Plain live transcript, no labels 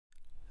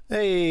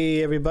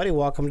Hey everybody,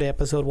 welcome to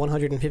episode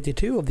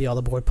 152 of the All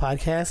Aboard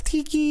podcast,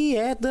 Tiki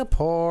at the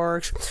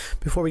Parks.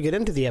 Before we get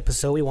into the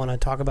episode, we want to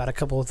talk about a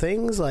couple of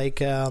things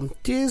like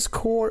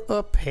Discord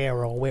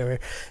apparel, where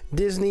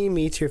Disney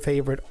meets your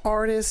favorite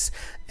artists,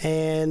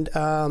 and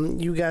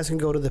you guys can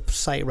go to the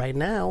site right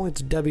now.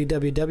 It's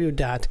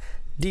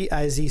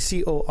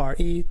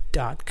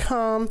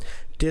www.dizcore.com.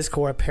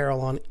 Discord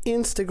apparel on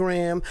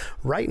Instagram.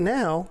 Right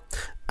now,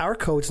 our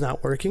code's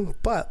not working,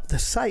 but the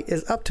site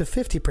is up to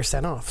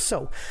 50% off.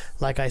 So,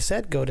 like I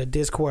said, go to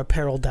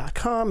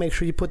discoreapparel.com. Make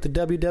sure you put the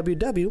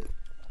www.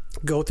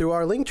 Go through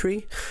our link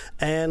tree,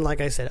 and like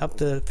I said, up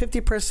to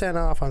 50%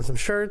 off on some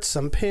shirts,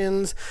 some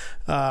pins.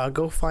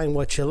 Go find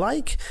what you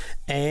like,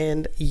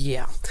 and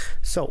yeah.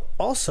 So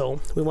also,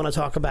 we want to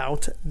talk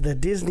about the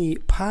Disney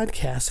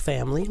Podcast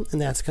Family,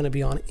 and that's going to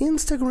be on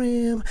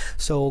Instagram.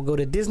 So go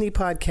to Disney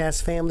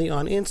Podcast Family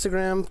on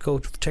Instagram. Go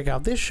check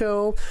out this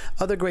show,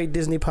 other great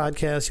Disney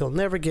podcasts. You'll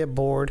never get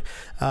bored.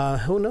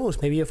 Who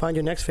knows? Maybe you'll find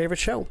your next favorite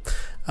show.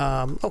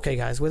 Okay,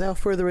 guys, without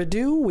further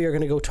ado, we are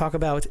going to go talk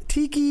about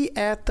Tiki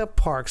at the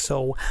Park.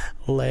 So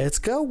let's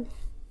go.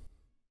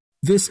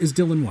 This is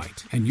Dylan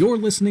White, and you're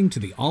listening to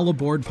the All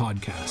Aboard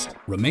podcast.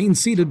 Remain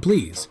seated,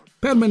 please.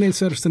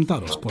 Permanecer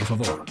sentados, por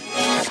favor.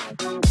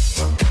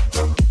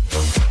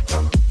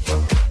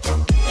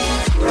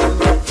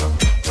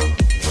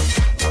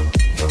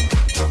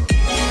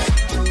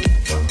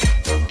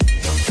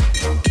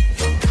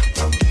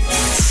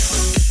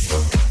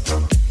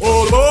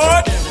 Oh,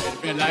 Lord!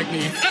 Like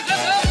me.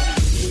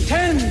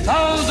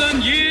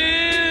 10,000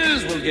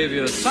 years will give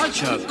you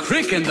such a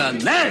crick in the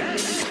neck.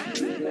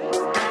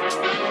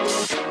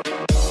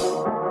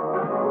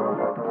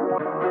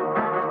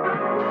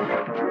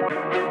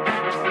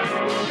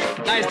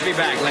 Nice to be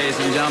back, ladies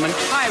and gentlemen.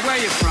 Hi, where are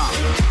you from?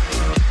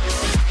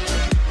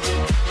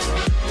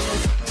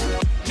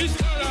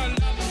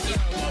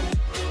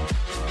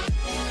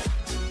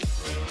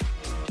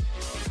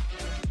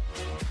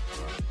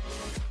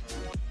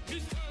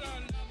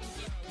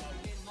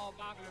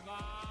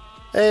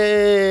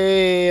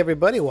 Hey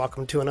everybody,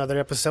 welcome to another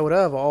episode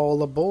of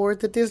All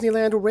Aboard the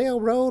Disneyland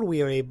Railroad.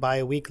 We are a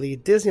bi-weekly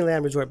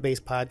Disneyland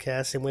Resort-based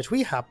podcast in which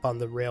we hop on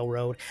the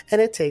railroad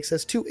and it takes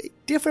us to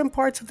different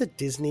parts of the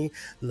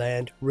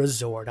Disneyland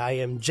Resort. I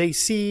am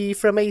JC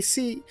from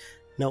AC.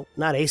 No,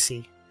 not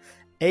AC.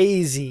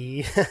 AZ.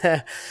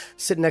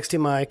 Sitting next to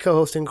my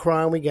co-host in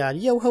crime, we got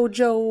Yo-Ho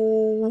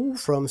Joe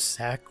from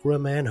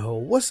Sacramento.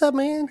 What's up,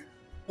 man?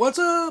 What's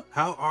up?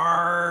 How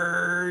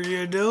are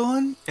you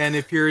doing? And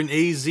if you're in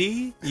AZ,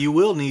 you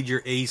will need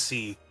your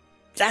AC.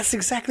 That's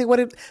exactly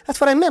that's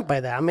what I meant by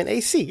that. I meant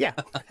AC, yeah.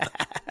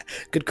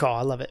 Good call.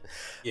 I love it.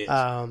 Yes.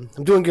 I'm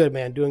doing good,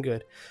 man. Doing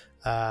good.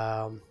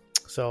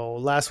 So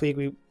last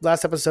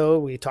episode,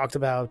 we talked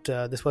about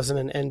this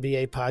wasn't an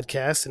NBA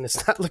podcast, and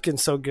it's not looking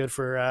so good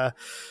for,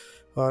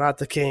 not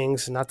the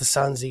Kings, not the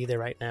Suns either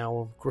right now.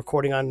 We're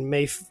recording on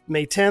May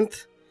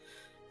 10th.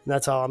 And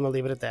that's all. I'm going to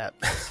leave it at that.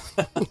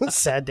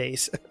 Sad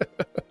days.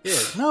 Yeah,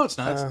 no, it's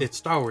not. It's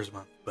Star Wars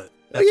month, but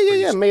that's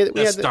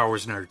that's Star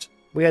Wars nerds.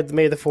 We had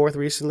May the 4th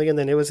recently, and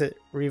then it was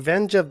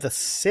Revenge of the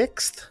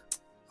 6th?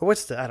 Or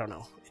I don't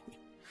know.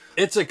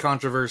 It's a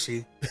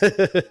controversy.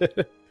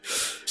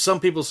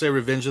 Some people say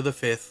Revenge of the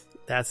 5th.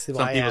 That's why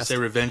Some people say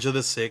Revenge of the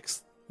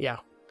 6th. Yeah.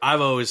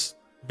 I've always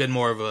been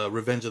more of a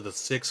Revenge of the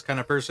 6th kind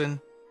of person,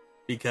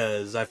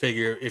 because I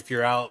figure if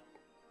you're out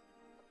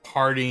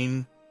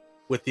partying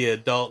with the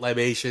adult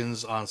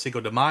libations on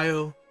Cinco de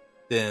Mayo,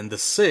 then the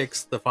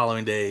 6th, the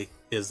following day,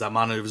 is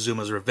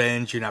Montezuma's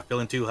Revenge. You're not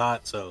feeling too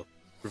hot, so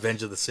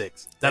Revenge of the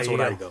 6th. That's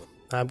what I go.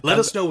 Let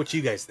us know what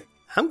you guys think.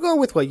 I'm going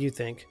with what you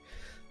think.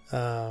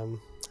 I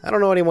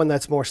don't know anyone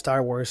that's more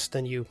Star Wars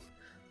than you,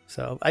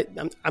 so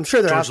I'm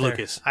sure they're George out there.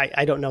 Lucas.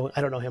 I don't know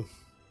him.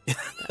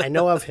 I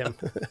know of him.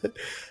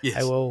 Yes.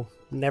 I will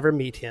never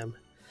meet him.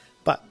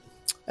 But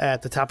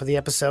at the top of the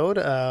episode,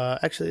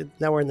 actually,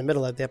 now we're in the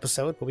middle of the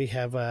episode, but we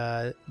have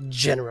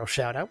general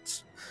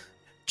shout-outs.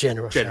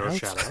 General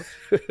shout-outs.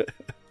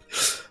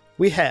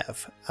 We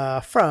have,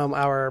 from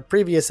our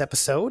previous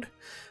episode,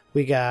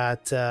 we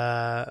got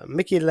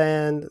Mickey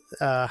Land,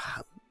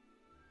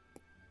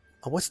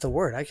 what's the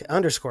word?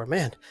 Underscore,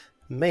 man.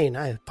 Maine,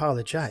 I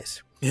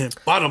apologize. Yeah,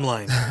 bottom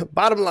line.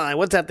 Bottom line,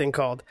 what's that thing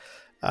called?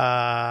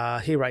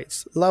 He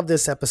writes, love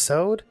this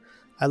episode.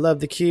 I love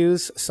the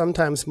queues,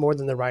 sometimes more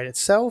than the ride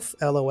itself,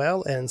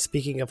 LOL. And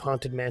speaking of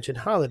Haunted Mansion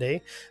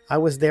Holiday, I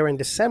was there in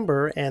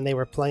December and they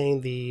were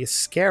playing the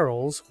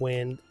Scarrels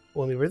when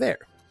we were there.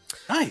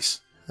 Nice.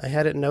 I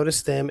hadn't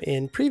noticed them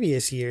in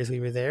previous years we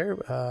were there,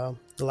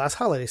 the last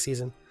holiday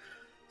season.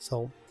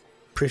 So,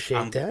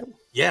 appreciate that.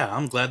 Yeah,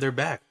 I'm glad they're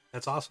back.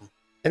 That's awesome.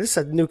 And this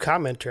is a new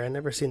commenter. I've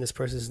never seen this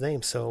person's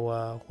name,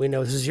 so we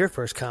know this is your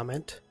first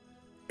comment.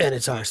 And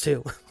it's ours,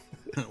 too.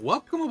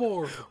 Welcome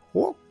aboard.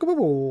 Welcome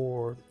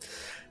aboard.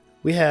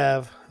 We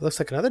have, looks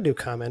like another new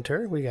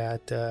commenter. We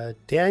got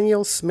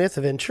Daniel Smith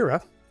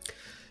Ventura.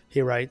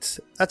 He writes,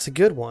 that's a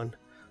good one.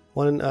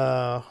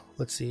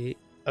 Let's see,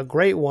 a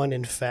great one,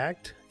 in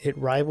fact. It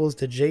rivals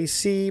the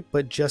JC,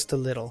 but just a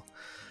little.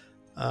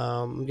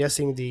 I'm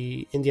guessing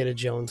the Indiana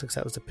Jones, because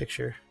that was the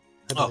picture.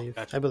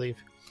 Gotcha. I believe.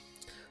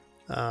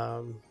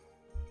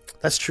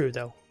 That's true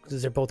though,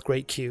 because they're both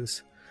great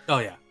cues. Oh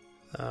yeah.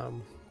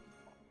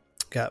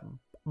 Got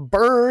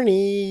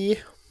Bernie.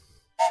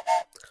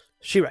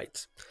 She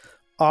writes,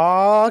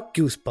 "Aw,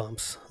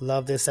 goosebumps.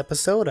 Love this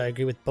episode. I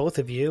agree with both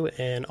of you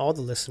and all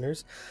the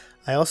listeners.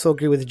 I also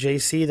agree with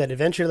JC that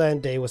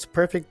Adventureland Day was a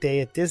perfect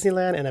day at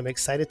Disneyland, and I'm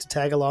excited to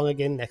tag along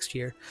again next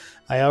year.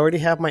 I already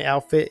have my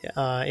outfit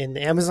in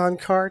the Amazon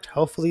cart.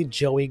 Hopefully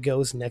Joey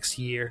goes next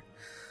year.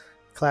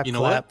 Clap, You know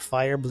clap, what?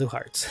 fire, blue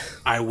hearts."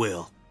 I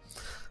will.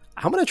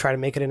 I'm going to try to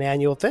make it an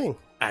annual thing.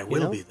 I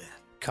will be there.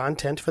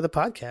 Content for the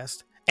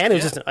podcast. And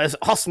it was it's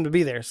awesome to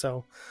be there.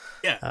 So,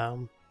 Yeah.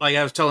 Like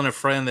I was telling a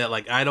friend that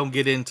like I don't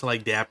get into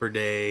like Dapper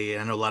Day.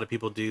 I know a lot of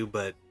people do,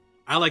 but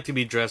I like to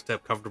be dressed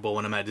up comfortable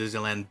when I'm at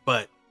Disneyland.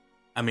 But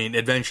I mean,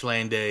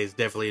 Adventureland Day is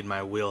definitely in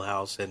my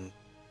wheelhouse, and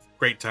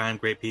great time,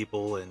 great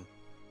people, and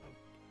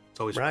it's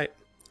always right.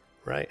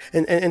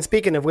 And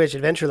speaking of which,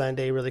 Adventureland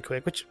Day, really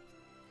quick, which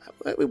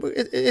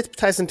it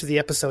ties into the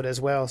episode as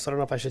well. So I don't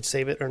know if I should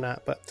save it or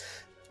not, but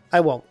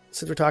I won't.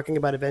 Since we're talking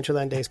about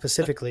Adventureland Day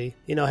specifically,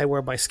 I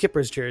wore my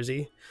Skipper's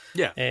jersey.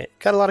 Yeah. And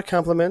got a lot of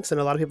compliments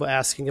and a lot of people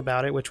asking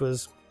about it, which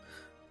was,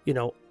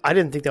 I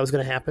didn't think that was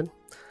going to happen.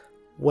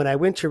 When I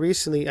went to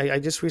recently, I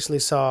just recently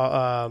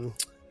saw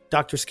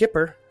Dr.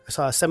 Skipper. I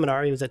saw a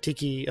seminar. He was at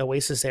Tiki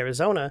Oasis,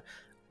 Arizona.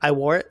 I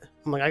wore it.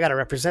 I'm like, I got to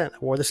represent. I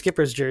wore the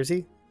Skipper's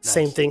jersey. Nice.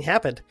 Same thing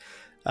happened.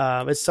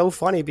 It's so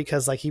funny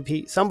because like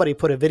somebody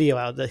put a video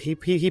out that he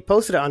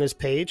posted it on his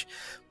page,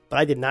 but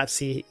I did not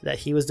see that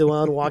he was the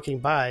one walking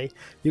by.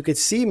 You could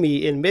see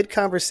me in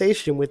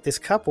mid-conversation with this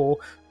couple.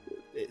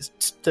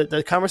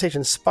 The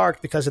conversation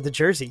sparked because of the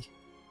jersey.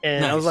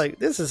 And nice. I was like,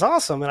 this is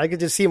awesome. And I could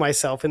just see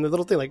myself in the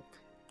little thing, like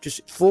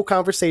just full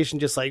conversation,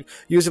 just like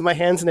using my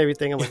hands and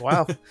everything. I'm like,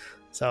 wow.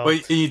 So well,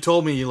 you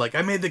told me, like,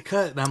 I made the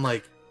cut. And I'm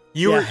like,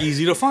 you were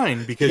easy to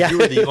find because you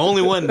were the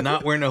only one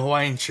not wearing a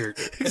Hawaiian shirt.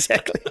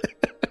 Exactly.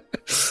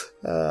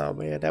 Oh,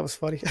 man, that was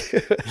funny.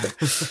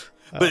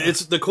 But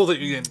it's the cool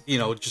thing,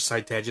 just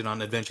side tangent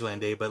on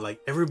Adventureland Day, but like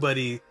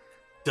everybody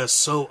does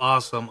so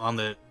awesome on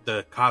the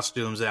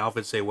costumes, the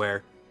outfits they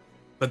wear.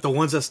 But the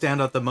ones that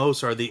stand out the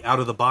most are the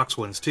out-of-the-box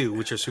ones, too,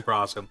 which are super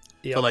awesome.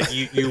 Yep. So, like,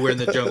 you wearing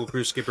the Jungle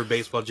Cruise Skipper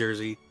baseball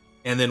jersey,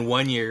 and then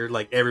one year,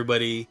 like,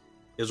 everybody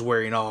is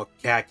wearing all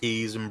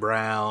khakis and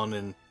brown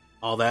and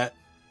all that.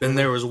 Then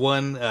there was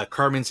one,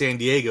 Carmen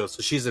Sandiego,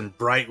 so she's in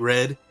bright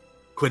red.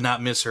 Could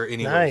not miss her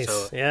anywhere. Nice,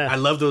 so yeah. I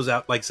love those,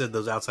 like I said,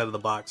 those outside of the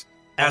box.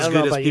 As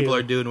good as people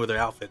are doing with their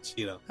outfits,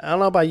 I don't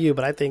know about you,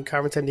 but I think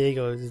Carmen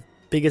Sandiego is the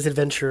biggest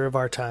adventurer of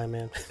our time,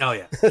 man. Oh,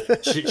 yeah.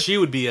 she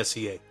would be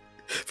SCA.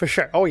 For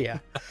sure. Oh, yeah.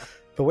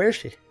 But where is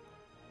she?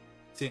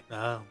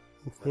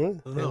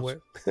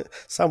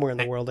 Somewhere in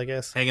the world, I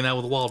guess. Hanging out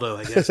with Waldo,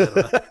 I guess. I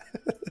don't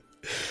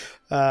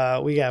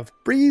know. We have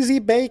Breezy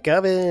Bake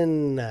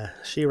Oven.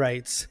 She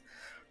writes,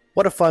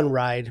 "What a fun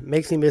ride.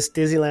 Makes me miss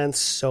Disneyland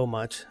so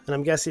much." And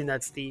I'm guessing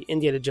that's the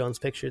Indiana Jones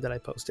picture that I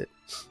posted.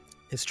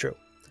 It's true.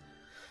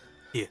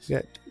 Yes. We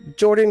got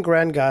Jordan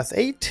Grandgoth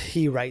 8.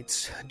 He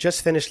writes,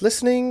 "Just finished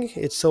listening.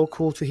 It's so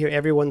cool to hear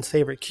everyone's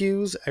favorite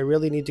cues. I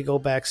really need to go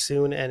back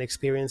soon and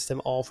experience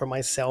them all for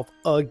myself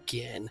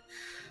again."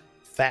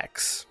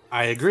 Facts.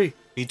 I agree.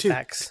 Me too.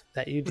 Facts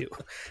that you do.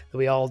 That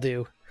we all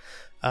do.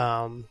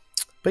 But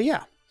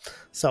yeah.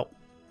 So,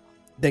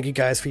 thank you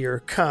guys for your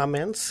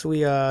comments.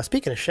 We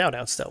speaking of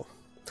shout-outs, though,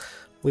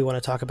 we want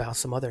to talk about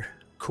some other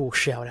cool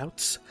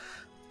shout-outs.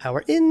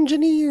 Our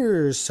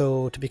engineers.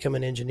 So, to become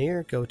an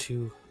engineer, go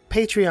to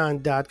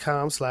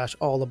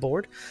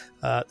patreon.com/allaboard,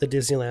 the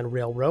Disneyland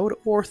Railroad,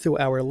 or through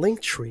our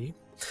link tree.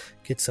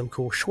 Get some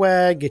cool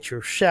swag, get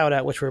your shout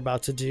out, which we're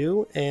about to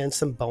do, and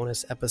some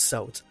bonus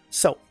episodes.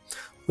 So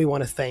we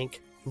want to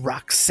thank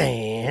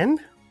Roxanne,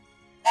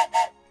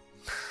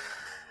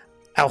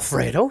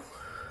 Alfredo,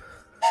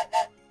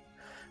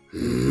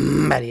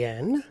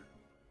 Marianne,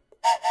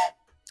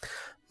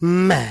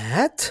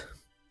 Matt,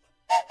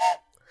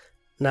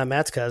 not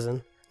Matt's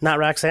cousin, not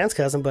Roxanne's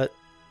cousin, but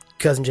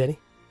cousin Jenny,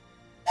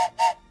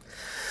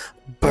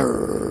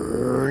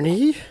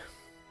 Bernie,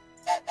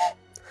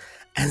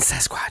 and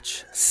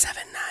Sasquatch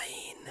 79.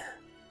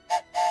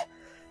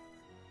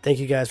 Thank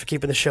you guys for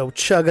keeping the show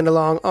chugging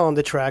along on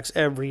the tracks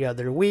every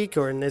other week,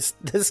 or in this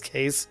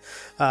case,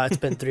 it's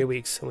been 3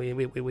 weeks.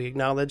 We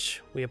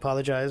acknowledge, we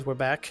apologize, we're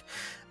back.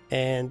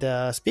 And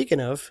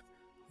speaking of,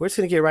 we're just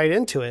going to get right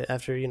into it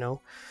after,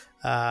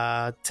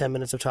 10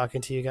 minutes of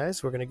talking to you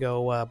guys. We're going to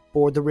go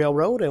board the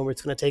railroad, and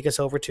it's going to take us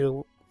over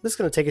to, this is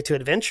going to take it to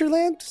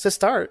Adventureland to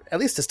start, at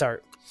least to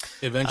start.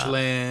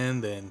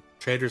 Adventureland and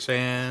Trader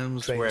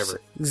Sam's,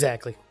 wherever.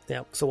 Exactly.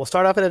 Yeah. So we'll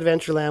start off at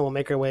Adventureland. We'll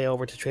make our way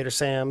over to Trader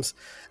Sam's,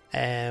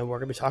 and we're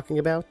going to be talking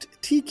about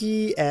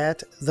Tiki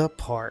at the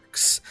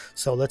parks.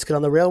 So let's get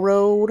on the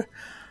railroad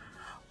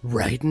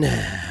right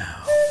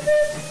now.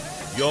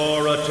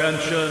 Your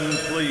attention,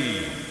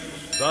 please.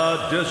 The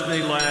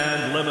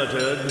Disneyland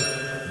Limited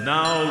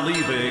now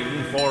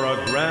leaving for a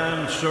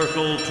grand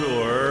circle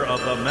tour of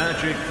the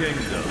Magic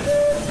Kingdom.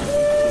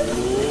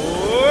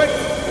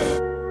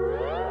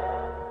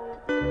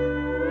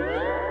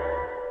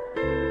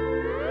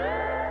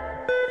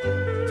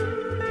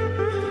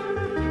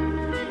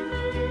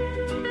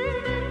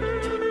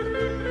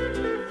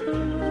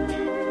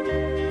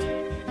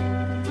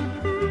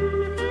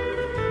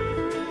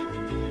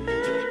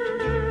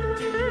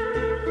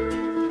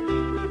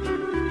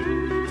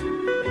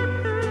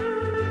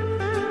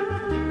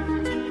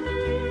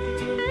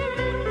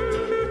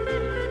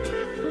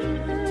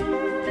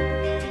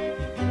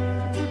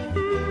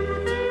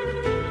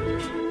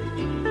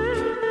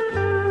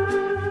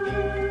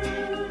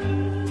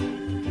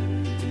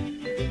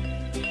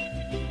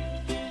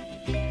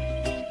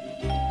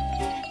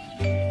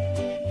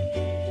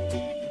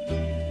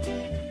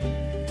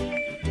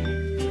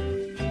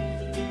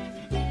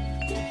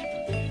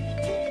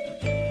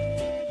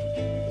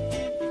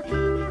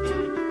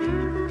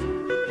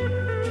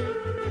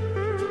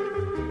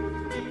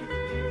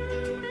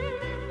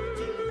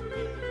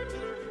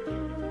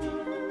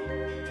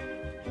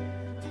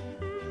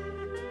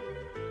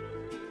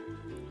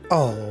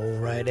 All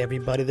right,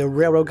 everybody. The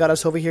railroad got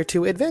us over here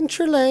to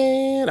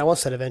Adventureland. I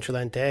almost said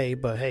Adventureland Day,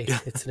 but hey,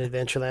 it's an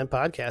Adventureland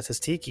podcast. It's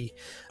Tiki.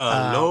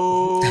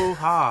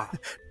 Aloha.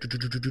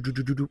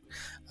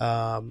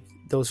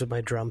 Those are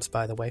my drums,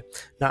 by the way.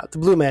 Not the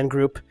Blue Man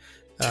Group.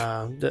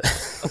 How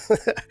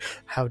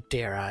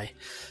dare I?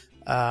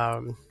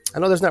 I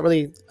know there's not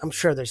really... I'm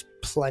sure there's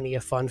plenty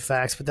of fun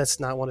facts, but that's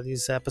not one of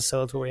these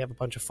episodes where we have a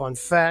bunch of fun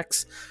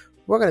facts.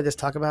 We're going to just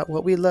talk about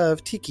what we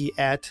love Tiki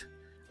at...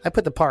 I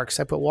put the parks.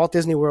 I put Walt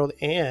Disney World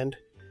and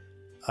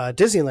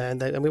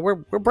Disneyland. I mean, we're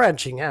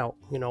branching out.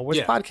 You know,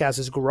 this podcast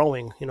is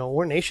growing. You know,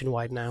 we're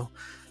nationwide now.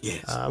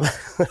 Yes.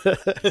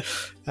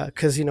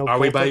 Because are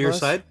we by your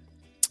side?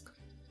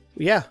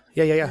 Yeah.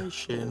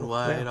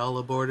 Nationwide, all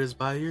aboard is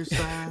by your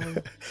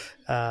side.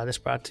 This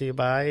brought to you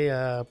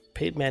by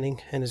Peyton Manning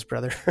and his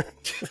brother.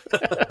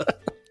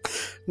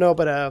 No,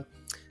 but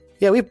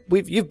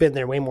you've been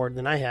there way more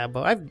than I have.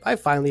 But I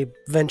finally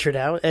ventured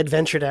out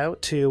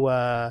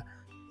to.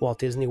 Walt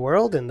Disney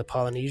World and the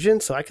Polynesian,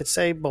 so I could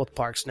say both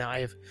parks now.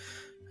 I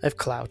have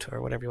clout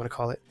or whatever you want to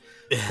call it.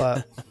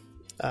 But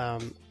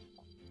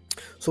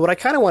so what I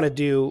kind of want to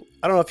do,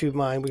 I don't know if you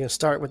mind, we're going to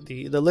start with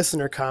the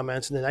listener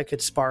comments, and then I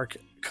could spark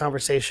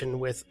conversation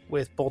with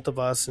both of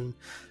us. And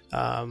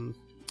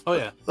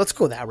let's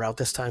go that route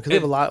this time because we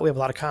have a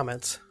lot of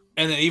comments.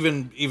 And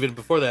even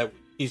before that,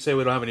 you say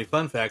we don't have any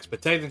fun facts,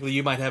 but technically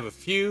you might have a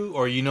few,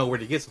 or you know where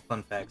to get some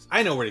fun facts.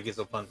 I know where to get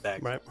some fun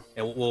facts, right?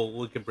 And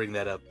we can bring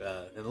that up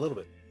in a little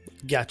bit.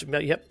 Gotcha.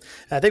 Yep.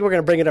 I think we're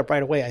going to bring it up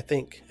right away. I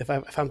think if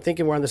I'm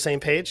thinking we're on the same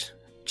page,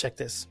 check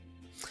this.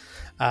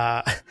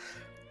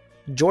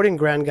 Jordan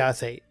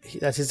Grandgathe,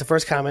 that's the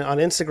first comment on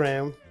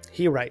Instagram.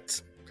 He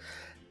writes,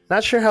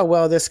 "Not sure how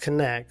well this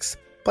connects,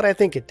 but I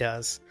think it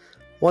does.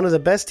 One of the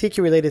best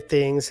Tiki-related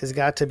things has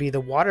got to be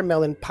the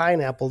watermelon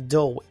pineapple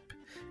Dole Whip.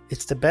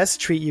 It's the best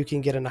treat you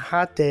can get on a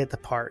hot day at the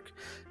park.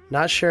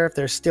 Not sure if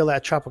they're still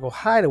at Tropical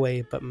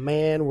Hideaway, but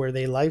man, were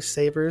they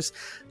lifesavers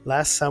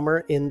last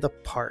summer in the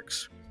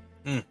parks."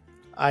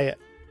 I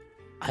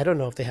don't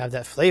know if they have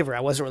that flavor.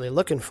 I wasn't really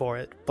looking for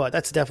it, but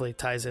that's definitely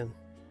ties in.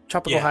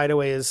 Tropical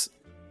Hideaway is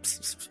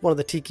one of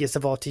the tikiest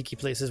of all tiki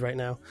places right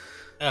now.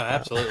 Oh,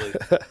 absolutely.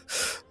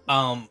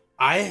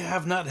 I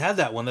have not had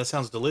that one. That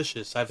sounds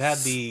delicious. I've had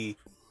the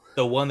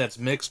one that's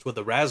mixed with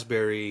the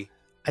raspberry.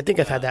 I think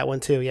I've had that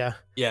one too, yeah.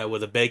 Yeah,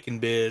 with the bacon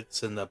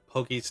bits and the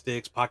pocky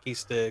sticks,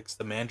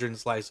 the mandarin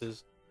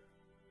slices.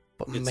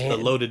 But it's the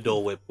loaded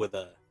Dole Whip with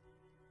a...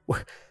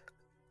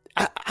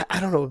 I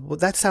don't know. Well,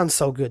 that sounds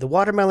so good. The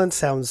watermelon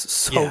sounds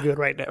so good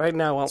right now. Right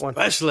now, I want one.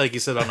 Especially like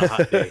you said on a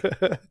hot day.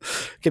 It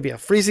could be a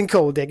freezing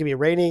cold day. It could be a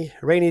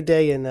rainy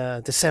day in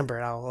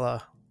December.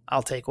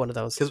 I'll take one of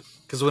those.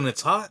 Because when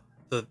it's hot,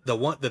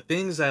 the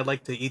things I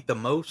like to eat the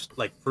most,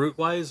 like fruit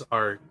wise,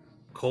 are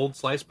cold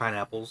sliced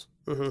pineapples,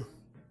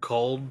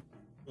 cold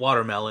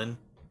watermelon,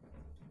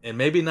 and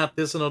maybe not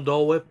this in a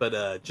Dole Whip,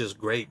 but just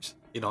grapes.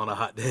 You know, on a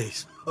hot day.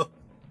 So,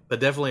 but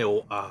definitely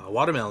a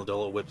watermelon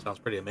Dole Whip sounds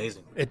pretty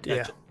amazing.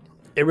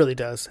 It really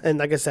does. And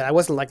like I said, I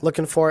wasn't like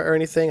looking for it or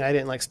anything. I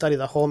didn't study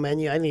the whole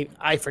menu.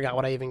 I forgot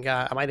what I even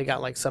got. I might have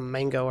got like some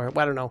mango or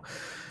I don't know.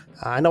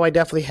 I know I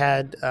definitely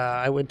had.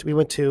 We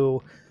went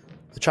to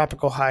the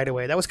Tropical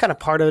Hideaway. That was kind of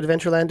part of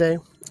Adventureland Day,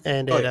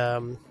 and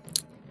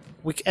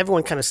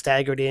everyone kind of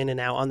staggered in and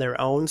out on their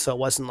own, so it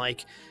wasn't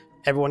like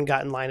everyone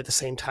got in line at the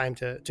same time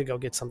to go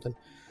get something.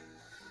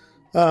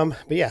 But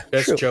yeah,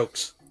 best true.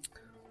 Jokes.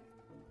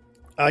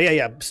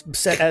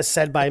 As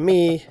said by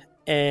me,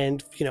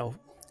 and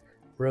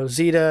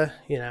Rosita,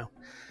 All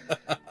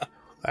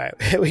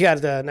right, we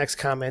got the next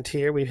comment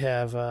here. We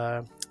have...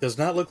 Does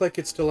not look like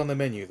it's still on the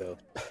menu, though.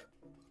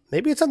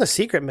 Maybe it's on the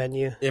secret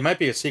menu. It might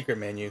be a secret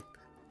menu.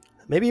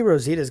 Maybe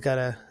Rosita's got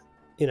to,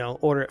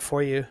 order it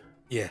for you.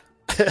 Yeah.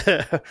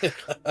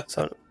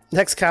 So,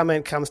 next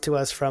comment comes to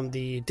us from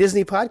the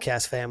Disney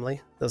podcast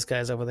family. Those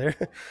guys over there.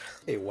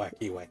 Hey,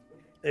 wacky.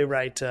 They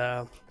write,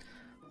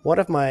 one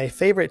of my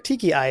favorite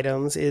Tiki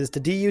items is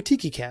the DU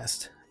Tiki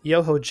Cast.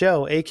 Yoho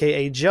Joe,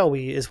 a.k.a.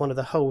 Joey, is one of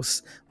the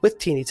hosts with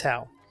Teeny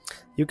Tao.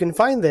 You can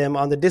find them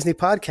on the Disney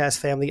Podcast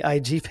Family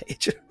IG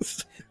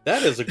pages.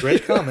 That is a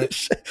great comment.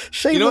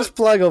 Shameless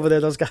plug over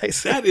there, those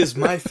guys. That is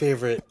my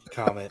favorite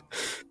comment.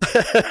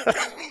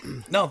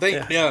 No,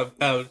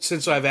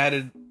 since I've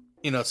added,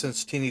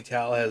 since Teeny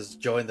Tao has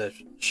joined the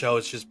show,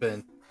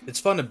 it's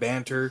fun to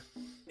banter,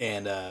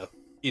 and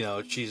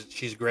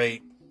she's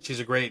great.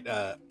 She's a great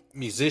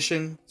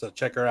musician, so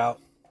check her out.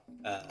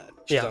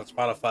 She's on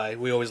Spotify.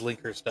 We always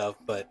link her stuff,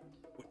 but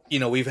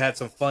we've had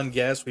some fun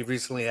guests. We've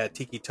recently had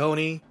Tiki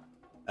Tony.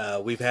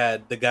 We've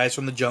had the guys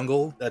from the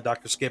jungle,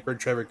 Dr. Skipper and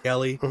Trevor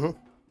Kelly.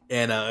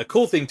 And a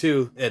cool thing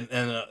too,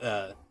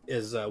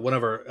 is one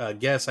of our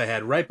guests I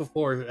had right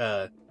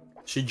before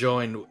she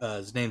joined.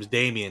 His name's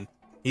Damien.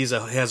 He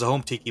has a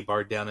home tiki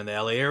bar down in the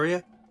LA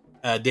area.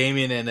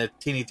 Damien and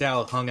Teeny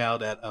Tao hung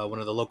out at one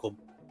of the local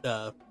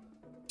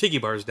tiki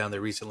bars down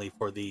there recently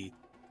for the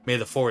May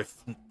the 4th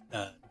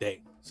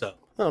day. So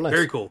nice.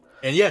 Very cool.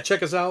 And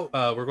check us out.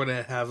 We're going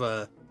to have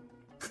a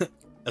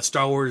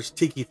Star Wars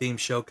Tiki themed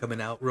show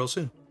coming out real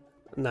soon.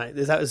 Nice.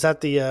 Is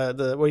that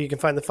the where you can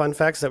find the fun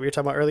facts that we were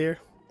talking about earlier?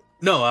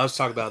 No, I was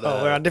talking about.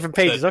 We're on different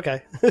pages.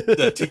 Okay.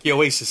 The Tiki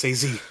Oasis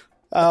AZ.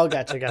 Oh,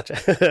 gotcha.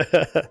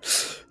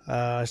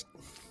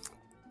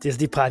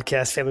 Disney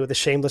podcast family with a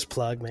shameless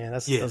plug, man.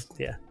 That's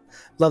yeah.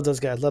 Love those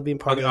guys. Love being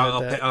part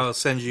of that. I'll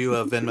send you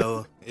a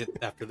Venmo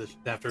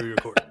after we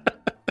record.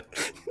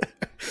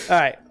 All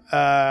right.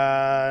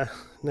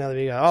 Now that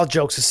we got all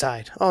jokes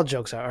aside, all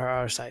jokes are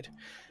our side.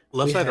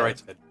 Left side or right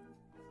side?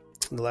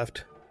 The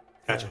left.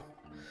 Gotcha.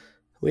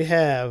 We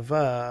have,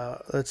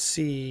 let's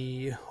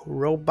see,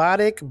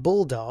 Robotic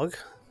Bulldog.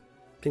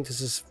 I think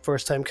this is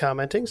first time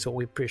commenting, so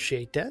we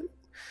appreciate that.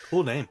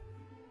 Cool name.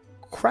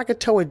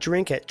 Krakatoa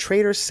drink at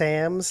Trader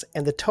Sam's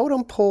and the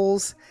totem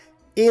poles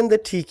in the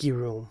Tiki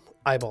room.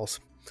 Eyeballs.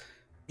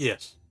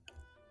 Yes.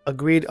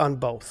 Agreed on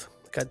both.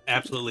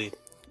 Absolutely.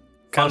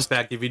 Fun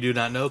fact, if you do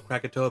not know,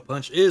 Krakatoa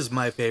Punch is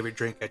my favorite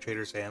drink at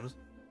Trader Sam's.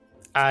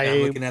 I'm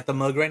looking at the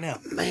mug right now.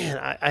 Man,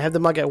 I have the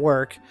mug at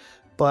work,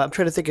 but I'm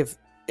trying to think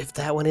if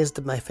that one is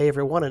my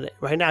favorite one. And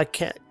right now, I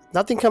can't.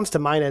 Nothing comes to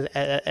mind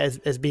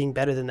as being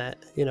better than that,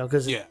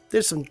 because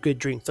there's some good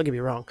drinks, don't get me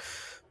wrong,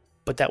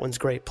 but that one's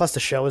great. Plus, the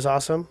show is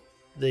awesome.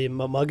 The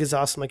mug is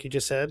awesome, like you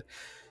just said.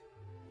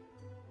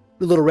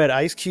 The little red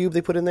ice cube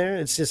they put in there,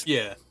 it's just,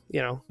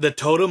 The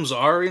totems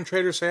are in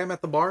Trader Sam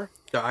at the bar.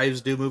 The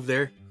eyes do move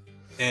there.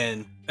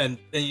 And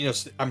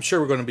I'm sure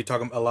we're going to be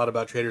talking a lot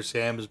about Trader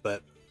Sam's,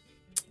 but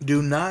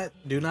do not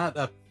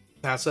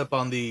pass up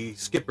on the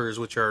skippers,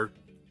 which are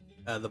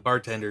the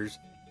bartenders,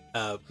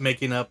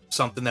 making up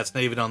something that's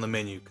not even on the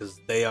menu, because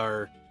they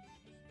are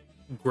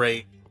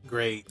great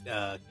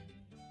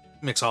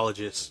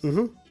mixologists.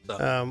 Mm-hmm. So.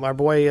 Our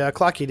boy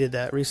Clocky did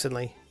that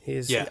recently.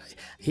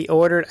 He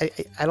ordered.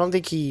 I don't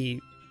think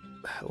he,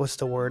 what's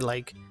the word,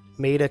 like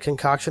made a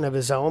concoction of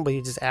his own, but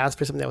he just asked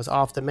for something that was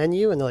off the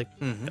menu, and they're like,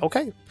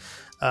 okay,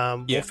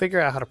 we'll figure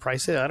out how to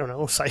price it. I don't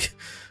know. It's like,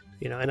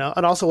 and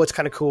also what's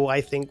kind of cool,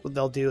 I think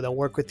they'll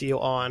work with you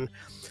on,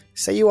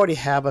 say you already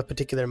have a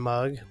particular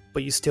mug,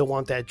 but you still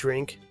want that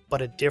drink,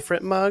 but a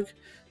different mug,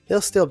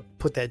 they'll still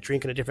put that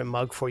drink in a different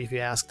mug for you if you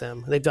ask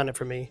them. They've done it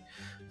for me.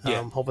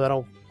 Hopefully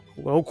don't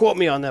quote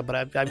me on that, but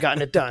I've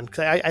gotten it done.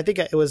 Cause I think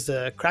it was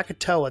the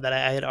Krakatoa that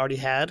I had already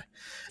had,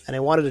 and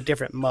I wanted a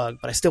different mug,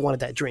 but I still wanted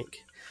that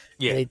drink.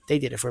 Yeah, and they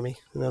did it for me,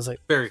 and I was like,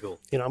 very cool.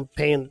 I'm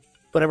paying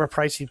whatever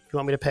price you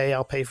want me to pay,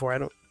 I'll pay for.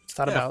 It's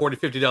not about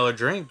 $40-$50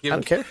 drink. I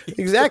don't care.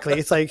 Exactly.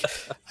 It's like,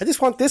 I just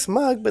want this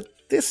mug, but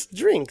this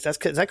drink. Is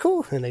that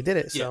cool? And they did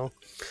it. Yeah.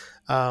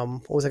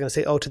 So, what was I going to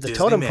say? Oh, to the Disney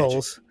totem magic.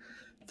 poles.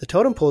 The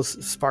totem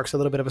poles sparks a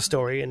little bit of a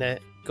story, and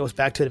it goes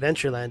back to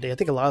Adventureland Day. I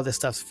think a lot of this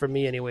stuff, for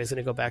me anyway, is going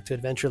to go back to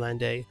Adventureland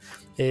Day.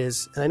 And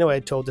I know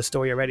I told this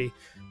story already,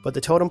 but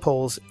the totem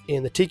poles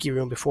in the Tiki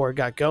room before it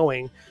got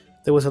going,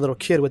 there was a little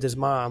kid with his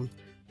mom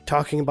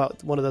talking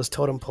about one of those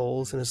totem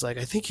poles, and it's like,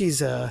 I think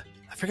he's, I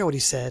forgot what he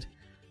said.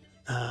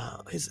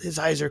 His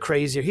eyes are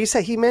crazy.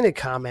 He made a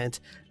comment,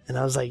 and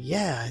I was like,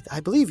 yeah, I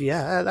believe you.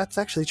 Yeah, that's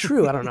actually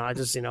true. I don't know. I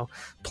just,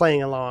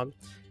 playing along.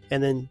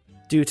 And then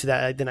due to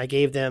that, then I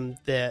gave them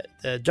the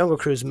Jungle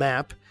Cruise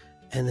map,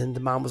 and then the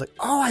mom was like,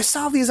 oh, I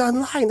saw these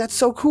online. That's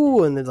so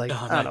cool. And then I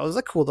don't know, it was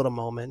a cool little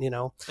moment,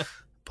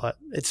 but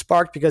it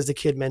sparked because the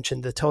kid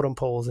mentioned the totem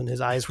poles and his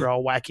eyes were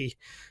all wacky.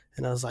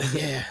 And I was like,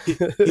 yeah.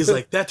 He's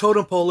like, that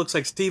totem pole looks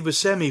like Steve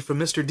Buscemi from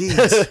Mr.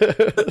 Deeds.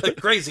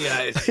 Crazy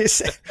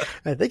eyes.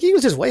 I think he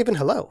was just waving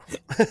hello.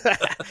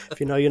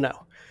 If you know, you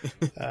know.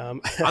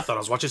 I thought I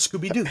was watching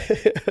Scooby-Doo.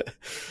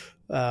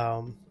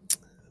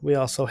 We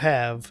also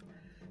have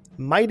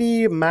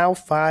Mighty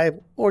Mouse 5,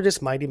 or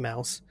just Mighty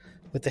Mouse,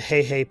 with the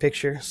hey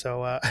picture.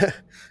 So,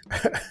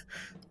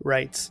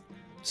 writes,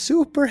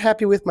 super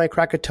happy with my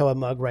Krakatoa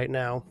mug right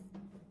now.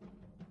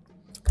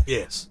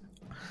 Yes.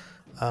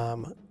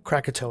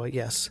 Krakatoa,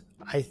 yes.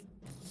 I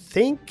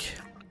think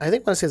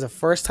when I say the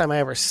first time I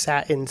ever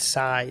sat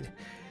inside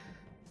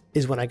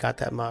is when I got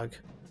that mug.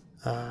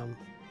 I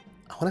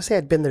want to say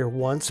I'd been there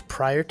once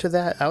prior to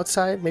that,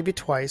 outside, maybe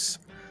twice.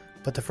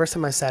 But the first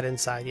time I sat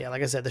inside,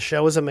 like I said, the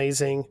show was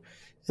amazing.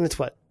 And it's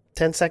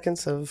 10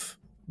 seconds of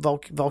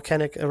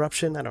volcanic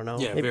eruption? I don't know.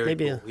 Yeah,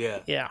 maybe cool.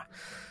 Yeah.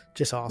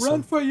 Just awesome.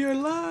 Run for your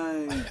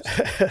lives.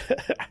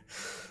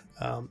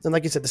 And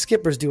like you said, the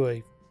skippers do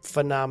a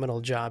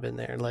phenomenal job in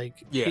there. For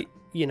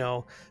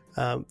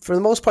the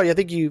most part, I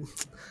think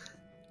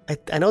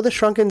I know the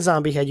Shrunken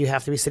Zombie Head, you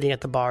have to be sitting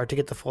at the bar to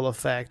get the full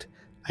effect.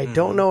 I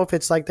don't know if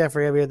it's like that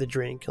for every other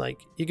drink. Like,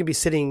 you could be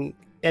sitting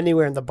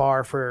anywhere in the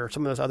bar for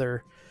some of those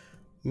other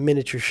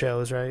miniature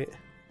shows, right?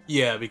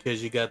 Yeah,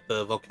 because you got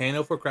the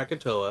volcano for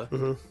Krakatoa.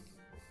 Mm-hmm.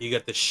 You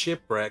got the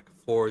shipwreck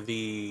for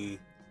the...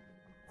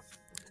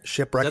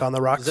 Shipwreck on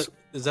the Rocks?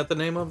 Is that the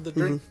name of the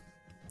drink? Mm-hmm.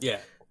 Yeah.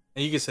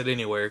 And you can sit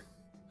anywhere.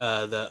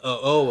 The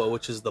Oa,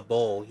 which is the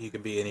bowl, you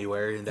can be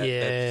anywhere. And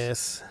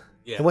yes.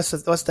 Yeah. And what's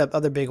the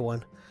other big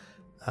one?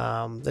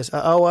 There's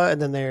Oa,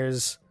 and then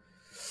there's...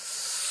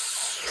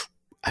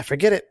 I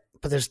forget it,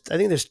 but I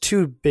think there's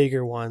two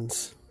bigger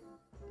ones.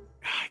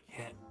 I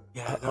can't.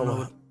 Yeah, I don't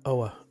know.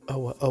 Oa.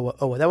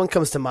 That one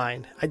comes to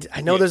mind.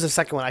 I know there's a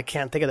second one. I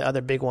can't think of the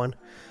other big one.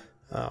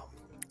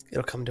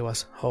 it'll come to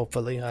us.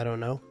 Hopefully, I don't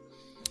know.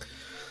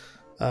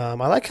 I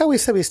like how we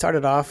said we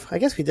started off. I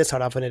guess we did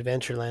start off in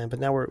Adventureland, but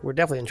now we're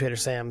definitely in Trader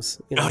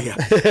Sam's. You know? Oh yeah,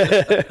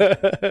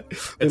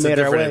 we it's made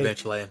a our way. different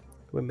Adventureland.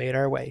 We made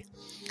our way.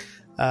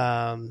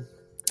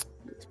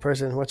 This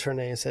person, what's her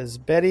name? It says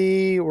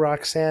Betty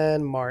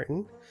Roxanne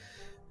Martin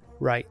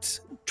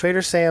writes,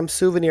 Trader Sam's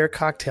souvenir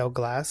cocktail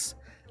glass.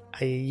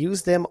 I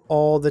use them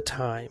all the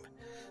time.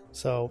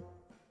 So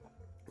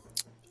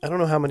I don't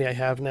know how many I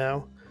have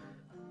now,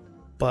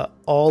 but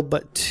all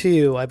but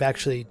 2 I've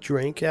actually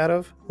drank out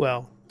of.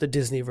 Well, the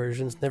Disney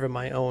versions, never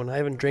my own. I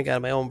haven't drank out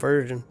of my own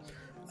version.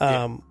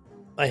 I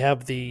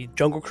have the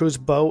Jungle Cruise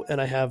boat and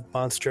I have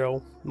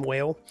Monstro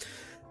whale.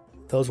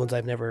 Those ones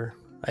I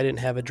didn't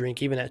have a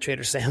drink even at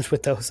Trader Sam's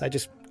with those. I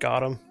just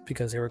got them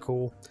because they were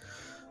cool.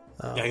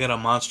 I got a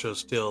Monstro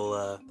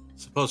still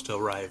supposed to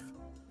arrive.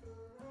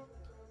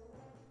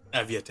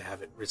 I've yet to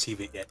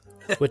receive it yet.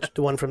 Which,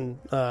 the one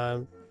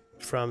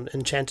from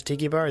Enchanted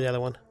Tiki Bar, or the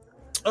other one?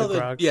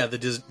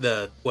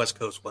 The West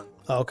Coast one.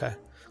 Oh, okay.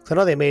 So I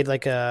know they made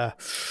like a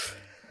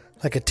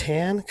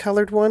tan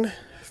colored one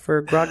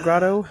for Grog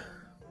Grotto.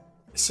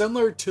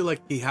 Similar to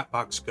like the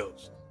Hatbox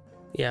Ghost.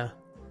 Yeah.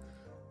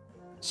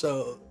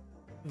 So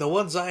the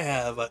ones I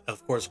have,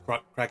 of course,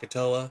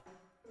 Krakatoa.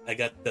 I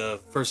got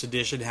the first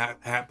edition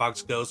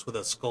Hatbox Ghost with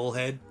a skull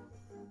head.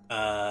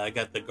 I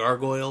got the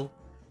Gargoyle.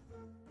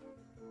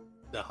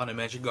 The Haunted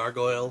Mansion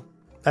Gargoyle.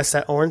 That's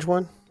that orange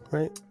one,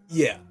 right?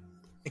 Yeah.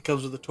 It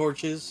comes with the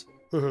torches.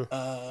 Mm-hmm.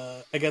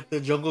 I got the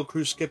Jungle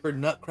Cruise Skipper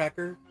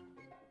Nutcracker.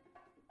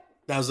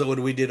 That was the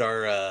one we did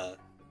our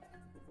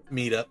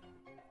meetup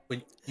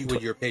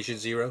with your patient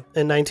Zero.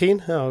 In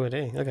 19? Oh,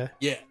 dang. Okay.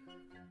 Yeah.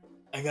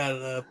 I got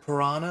a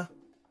Piranha.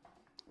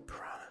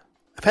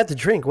 I've had the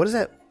drink. What is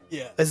that?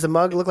 Yeah. Does the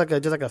mug look like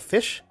just like a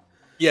fish?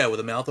 Yeah, with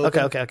a mouth open.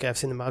 Okay. I've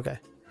seen the mug. Okay.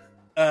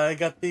 I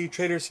got the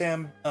Trader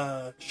Sam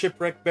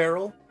Shipwreck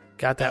Barrel.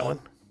 Got that one.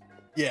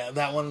 Yeah,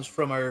 that one's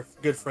from our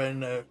good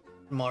friend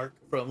Mark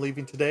from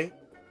Leaving Today.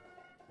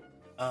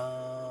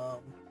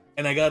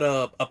 And I got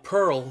a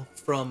pearl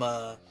from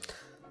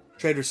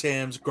Trader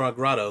Sam's Grog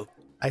Grotto.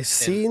 I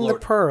seen the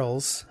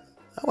pearls.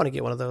 I want to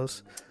get one of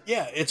those.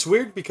 Yeah, it's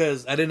weird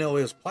because I didn't know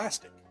it was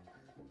plastic.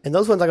 And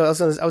those ones, like I was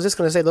just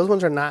going to say, those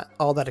ones are not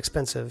all that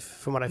expensive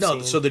from what I've seen.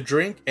 No, so the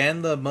drink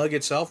and the mug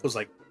itself was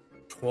like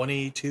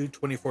 $22,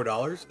 $24.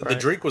 Right. The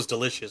drink was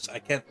delicious. I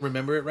can't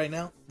remember it right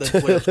now. That's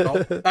what it was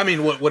called. I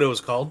mean, what it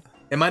was called.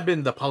 It might have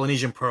been the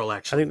Polynesian Pearl,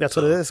 actually. I think that's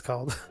what it is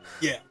called.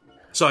 Yeah.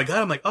 So I got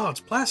it. I'm like, oh, it's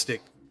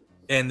plastic.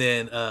 And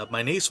then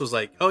my niece was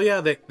like, oh,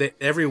 yeah,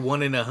 every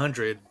 1 in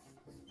 100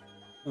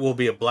 will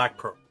be a black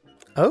pearl.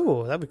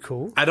 Oh, that'd be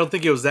cool. I don't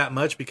think it was that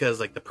much because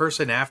like the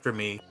person after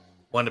me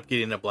wound up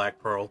getting a black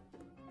pearl,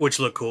 which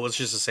looked cool. It's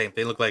just the same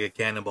thing. It looked like a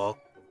cannonball.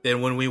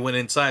 Then when we went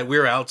inside, we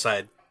were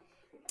outside.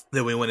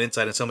 Then we went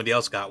inside and somebody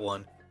else got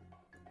one.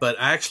 But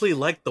I actually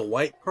like the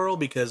white pearl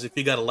because if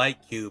you got a light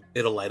cube,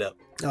 it'll light up.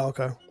 Oh,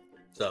 okay.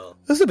 So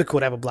this would be cool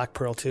to have a black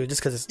pearl too,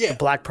 just because it's a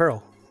black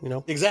pearl, you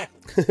know?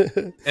 Exactly.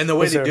 And the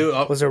way they do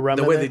it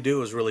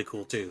was really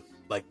cool too.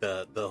 Like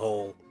the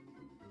whole,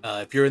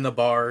 if you're in the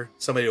bar,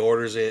 somebody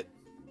orders it,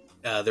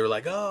 they're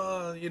like,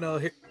 oh, you know,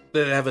 here,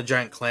 they have a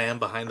giant clam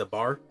behind the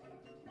bar.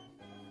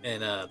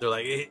 And they're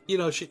like, hey, you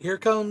know, here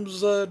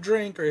comes a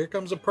drink or here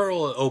comes a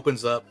pearl. It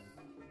opens up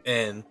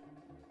and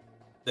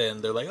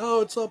then they're like,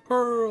 oh, it's a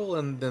pearl.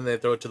 And then they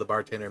throw it to the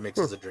bartender and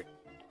mixes a drink.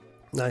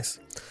 Nice.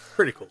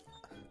 Pretty cool.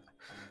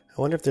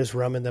 I wonder if there's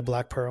rum in the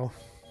black pearl.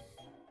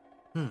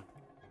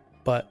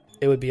 But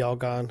it would be all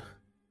gone.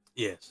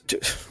 Yes.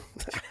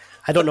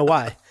 I don't know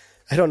why.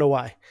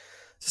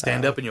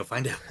 Stand up and you'll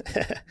find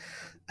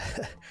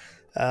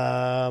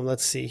out.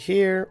 Let's see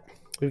here.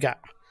 We've got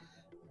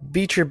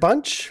Beecher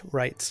Bunch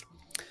writes,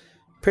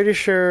 pretty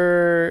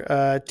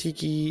sure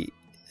Tiki...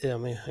 hang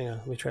on,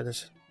 let me try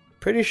this.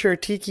 Pretty sure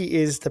Tiki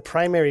is the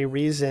primary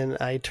reason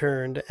I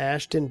turned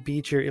Ashton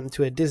Beecher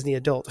into a Disney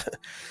adult.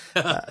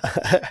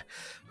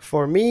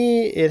 For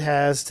me, it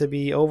has to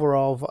be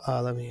overall...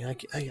 I don't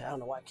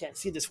know why I can't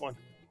see this one.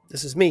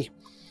 This is me.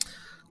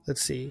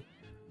 Let's see.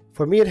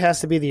 For me, it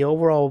has to be the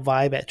overall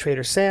vibe at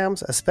Trader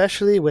Sam's,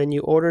 especially when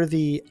you order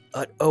the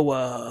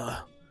Owa.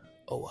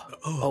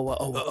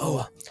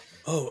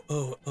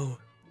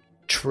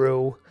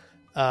 True.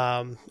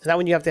 That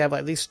one you have to have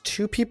at least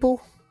 2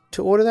 people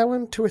to order that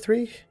one? 2 or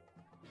 3?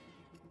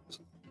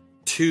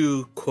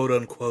 2 quote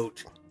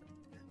unquote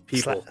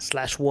people.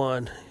 Slash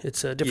 1.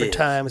 It's different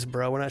times,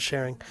 bro. We're not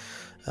sharing.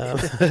 Oh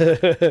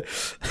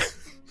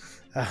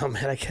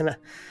man,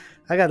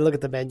 I gotta look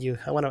at the menu.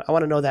 I want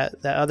to know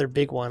that other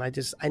big one.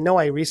 I know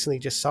I recently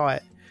just saw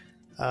it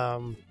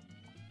when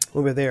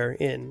we were there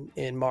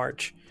in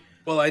March.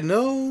 Well, I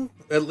know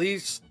at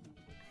least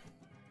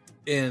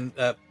in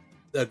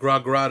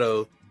Grog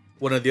Grotto,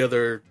 one of the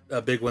other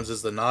big ones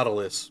is the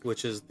Nautilus,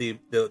 which is the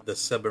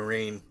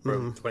submarine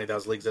from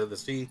 20,000 Leagues Under the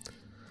Sea.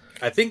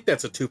 I think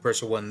that's a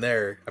 2-person one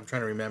there. I'm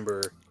trying to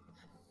remember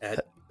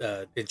at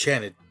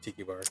Enchanted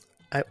Tiki Bar.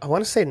 I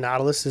want to say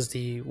Nautilus is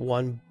the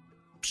one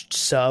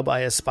sub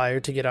I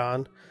aspire to get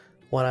on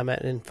when I'm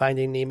in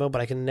Finding Nemo,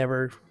 but I can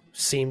never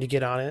seem to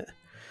get on it.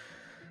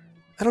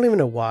 I don't even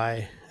know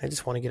why. I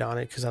just want to get on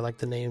it because I like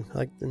the name. I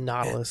like the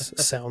Nautilus.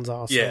 Sounds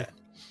awesome. Yeah.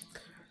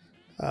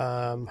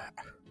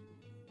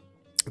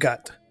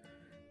 Got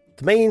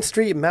the Main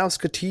Street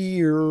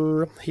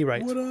Mouseketeer. He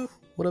writes, What up?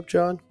 What up,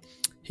 John?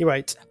 He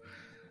writes,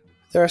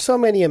 there are so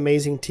many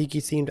amazing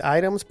Tiki-themed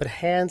items, but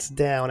hands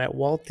down at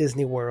Walt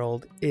Disney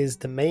World is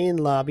the main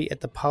lobby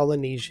at the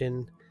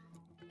Polynesian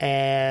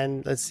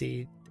and, let's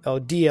see,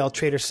 DL,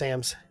 Trader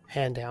Sam's,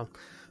 hand down.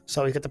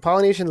 So we got the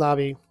Polynesian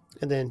lobby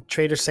and then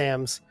Trader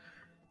Sam's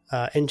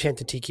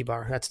Enchanted Tiki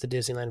Bar. That's the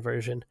Disneyland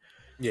version.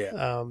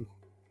 Yeah.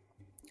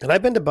 And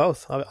I've been to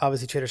both,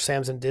 obviously Trader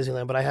Sam's and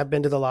Disneyland, but I have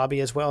been to the lobby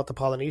as well at the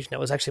Polynesian. That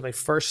was actually my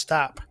first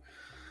stop.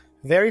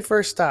 Very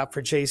first stop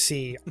for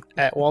JC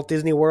at Walt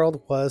Disney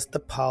World was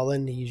the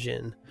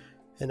Polynesian.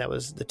 And that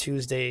was the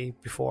Tuesday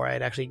before I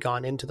had actually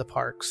gone into the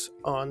parks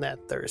on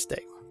that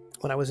Thursday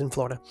when I was in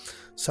Florida.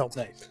 So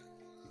nice.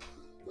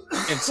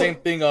 And same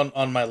thing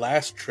on my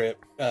last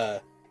trip.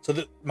 My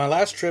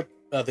last trip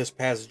this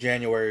past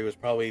January was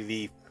probably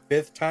the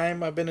 5th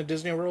time I've been to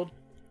Disney World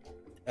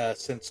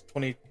since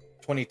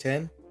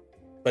 2010.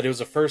 But it was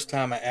the first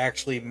time I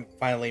actually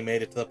finally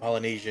made it to the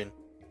Polynesian.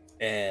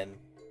 And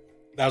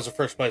that was the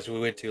first place we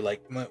went to.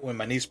 Like, when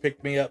my niece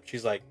picked me up,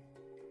 she's like,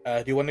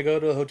 do you want to go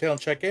to the hotel and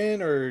check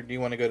in, or do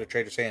you want to go to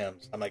Trader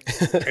Sam's? I'm like,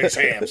 Trader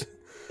Sam's.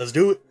 Let's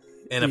do it.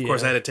 And, of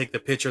course, I had to take the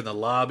picture in the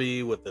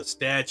lobby with the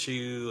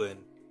statue. And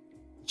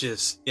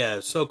just, yeah, it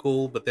was so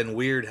cool. But then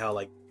weird how,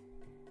 like,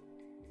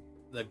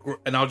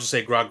 and I'll just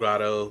say Grog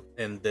Grotto,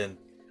 and then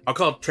I'll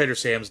call it Trader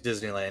Sam's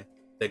Disneyland,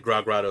 that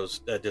Grog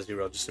Grotto's Disney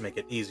World, just to make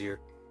it easier.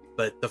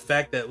 But the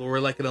fact that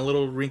we're like in a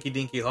little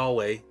rinky-dinky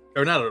hallway,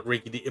 or not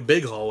a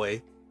big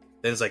hallway,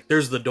 then it's like,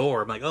 there's the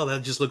door. I'm like, oh,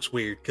 that just looks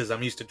weird, because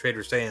I'm used to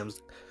Trader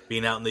Sam's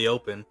being out in the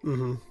open.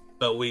 mm-hmm.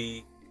 But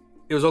it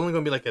was only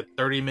going to be like a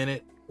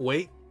 30-minute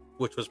wait,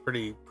 which was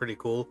pretty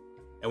cool.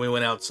 And we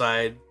went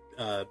outside.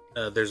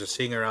 There's a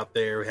singer out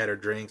there. We had our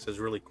drinks. It was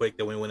really quick.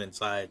 Then we went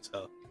inside.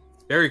 So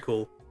very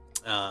cool.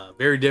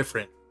 Very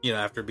different,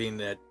 after being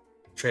at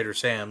Trader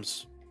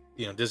Sam's,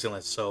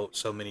 Disneyland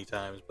so many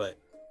times. But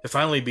to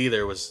finally be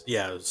there was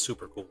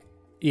super cool.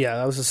 Yeah,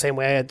 that was the same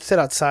way. I had to sit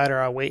outside or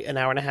I'll wait an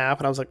hour and a half,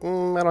 and I was like, I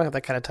don't have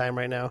that kind of time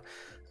right now.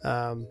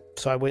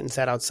 So I went and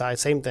sat outside.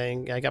 Same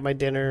thing. I got my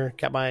dinner,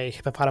 got my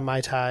hippopotami Mai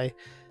Tai,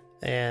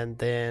 and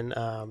then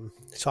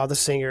saw the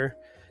singer.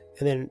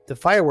 And then the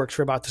fireworks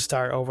were about to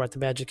start over at the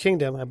Magic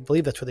Kingdom. I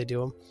believe that's where they do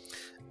them.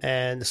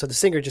 And so the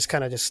singer just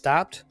kind of just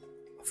stopped.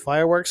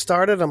 Fireworks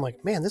started. I'm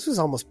like, man, this was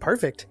almost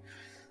perfect.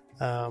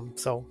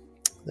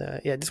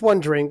 Just one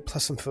drink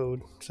plus some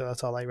food. So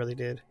that's all I really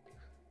did.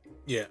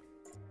 Yeah.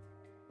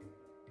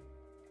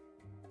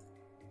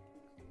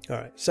 All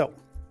right, so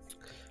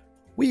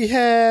we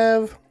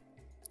have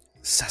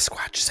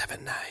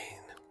Sasquatch79.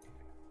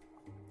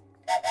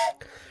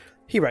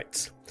 He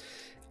writes,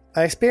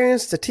 I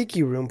experienced the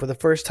Tiki Room for the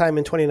first time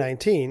in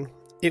 2019.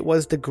 It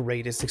was the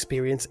greatest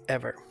experience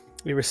ever.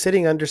 We were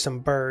sitting under some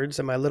birds,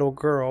 and my little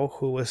girl,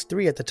 who was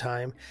 3 at the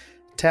time,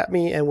 tapped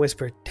me and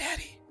whispered,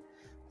 Daddy,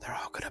 they're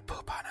all going to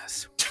poop on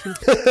us.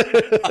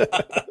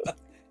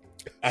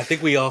 I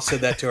think we all said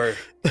that to our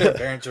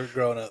parents who were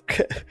growing up.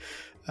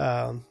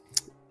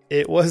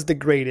 It was the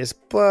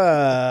greatest,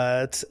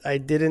 but I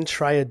didn't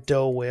try a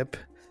Dole Whip.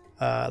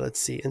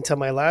 Let's see. Until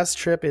my last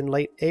trip in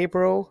late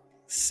April.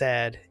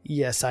 Sad.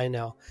 Yes, I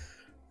know.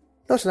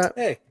 No, it's not.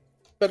 Hey,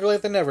 better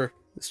late than never.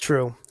 It's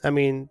true. I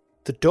mean,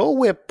 the Dole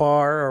Whip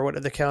bar or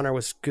whatever the counter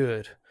was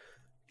good.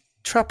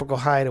 Tropical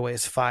Hideaway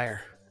is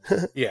fire.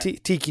 Yeah.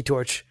 Tiki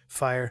Torch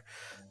fire.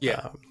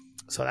 Yeah.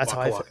 So that's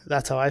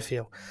how I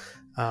feel.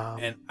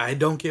 And I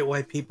don't get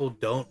why people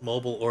don't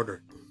mobile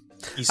order.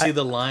 You see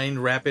the line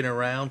wrapping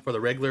around for the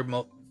regular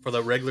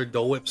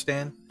Dole Whip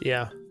stand?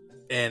 Yeah.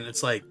 And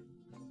it's like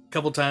a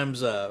couple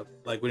times,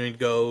 like when we'd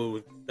go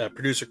with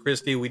producer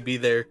Christy, we'd be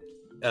there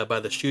by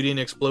the shooting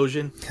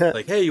explosion.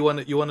 Like, hey, you want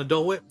a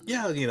Dole Whip?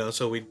 Yeah,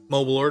 so we'd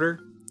mobile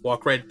order,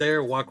 walk right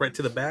there, walk right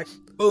to the back.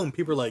 Boom,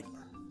 people are like,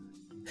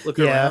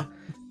 looking around.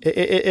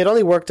 It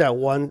only worked out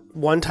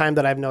one time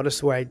that I've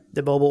noticed where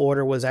the mobile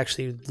order was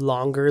actually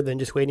longer than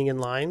just waiting in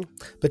line.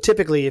 But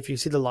typically, if you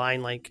see the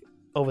line like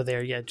over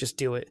there, just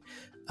do it.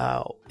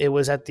 It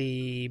was at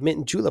the Mint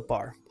and Julep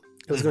bar.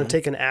 It was going to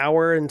take an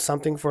hour and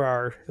something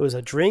for it was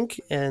a drink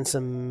and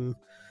some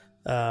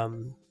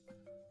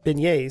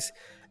beignets,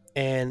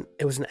 and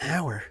it was an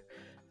hour.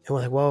 And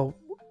we're like, well,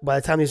 by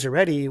the time these are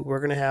ready, we're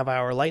going to have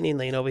our lightning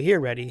lane over here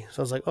ready.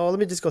 So I was like, oh, let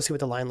me just go see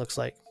what the line looks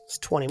like. It's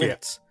 20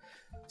 minutes.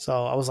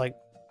 So I was like,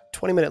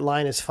 20-minute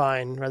line is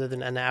fine rather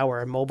than an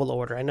hour mobile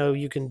order. I know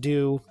you can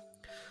do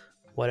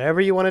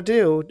whatever you want to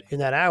do in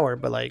that hour,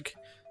 but like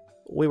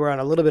we were on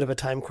a little bit of a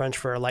time crunch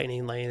for a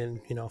lightning lane,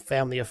 and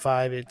family of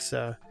 5, it's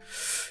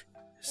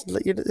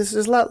there's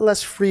a lot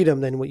less freedom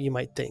than what you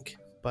might think.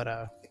 But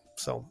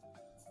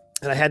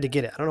and I had to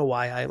get it. I don't know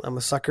why. I'm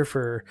a sucker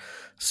for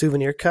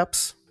souvenir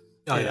cups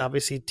and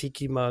obviously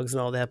tiki mugs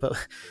and all that,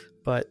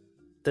 but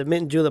the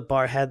Mint and Julep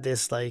bar had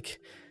this like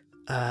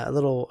a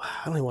little,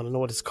 I don't even want to know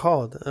what it's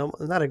called.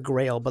 Not a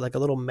grail, but like a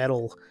little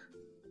metal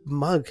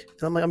mug.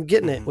 And I'm like, I'm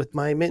getting it with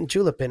my mint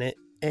julep in it.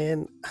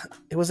 And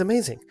it was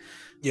amazing.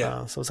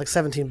 Yeah. So it's like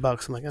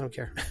 $17. I'm like, I don't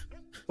care.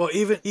 Well,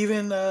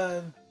 even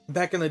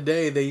back in the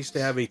day, they used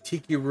to have a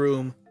Tiki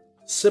Room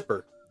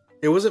sipper.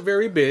 It wasn't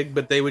very big,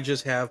 but they would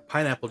just have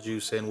pineapple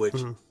juice in, which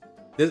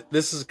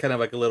this is kind of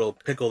like a little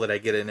pickle that I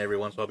get in every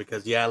once in a while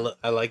because,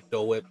 I like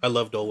Dole Whip. I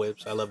love Dole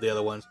Whips. I love the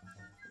other ones.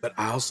 But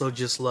I also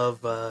just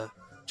love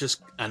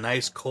just a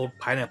nice cold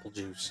pineapple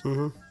juice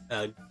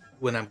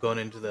when I'm going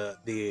into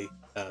the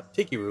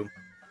Tiki Room.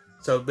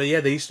 So, but yeah,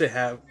 they used to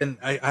have, and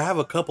I have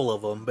a couple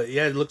of them, but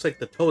yeah, it looks like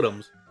the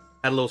totems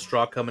had a little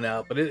straw coming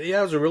out. But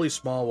it was a really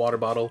small water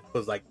bottle. It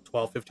was like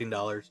 $12,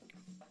 $15.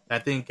 I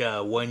think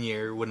 1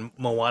 year when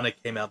Moana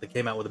came out, they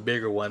came out with a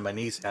bigger one. My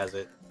niece has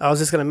it. I was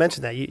just going to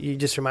mention that. You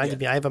just reminded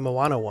me. I have a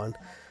Moana one.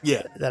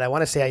 Yeah. That I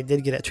want to say I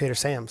did get at Trader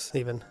Sam's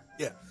even.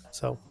 Yeah.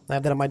 So I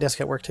have that on my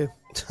desk at work too.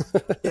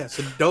 Yeah.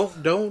 So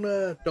don't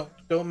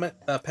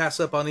pass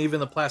up on even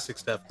the plastic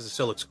stuff because it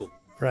still looks cool.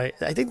 Right.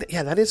 I think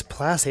that is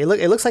plastic. It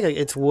looks like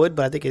it's wood,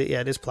 but I think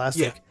it is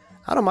plastic. Yeah.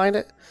 I don't mind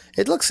it.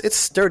 It's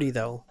sturdy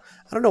though.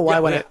 I don't know why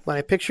when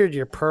I pictured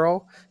your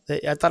pearl,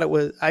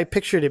 I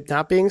pictured it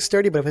not being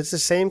sturdy, but if it's the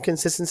same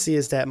consistency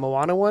as that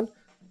Moana one,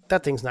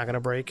 that thing's not going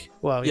to break.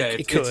 Well, yeah,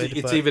 it could.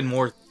 It's even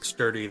more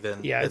sturdy than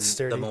it's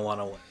sturdy. The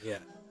Moana one. Yeah.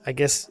 I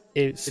guess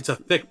it's a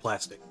thick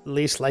plastic.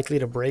 Least likely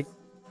to break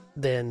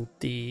than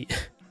the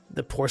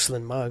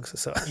porcelain mugs.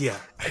 So yeah,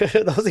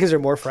 those things are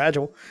more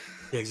fragile.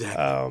 Yeah,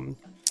 exactly.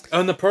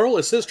 On the pearl,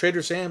 it says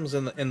Trader Sam's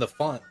in the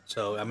font,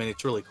 so I mean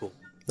it's really cool.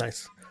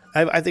 Nice.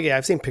 I think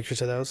I've seen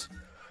pictures of those.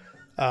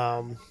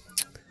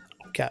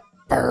 Got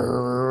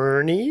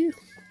Bernie.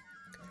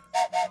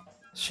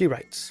 She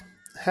writes,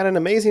 had an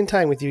amazing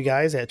time with you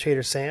guys at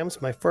Trader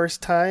Sam's. My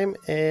first time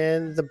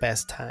and the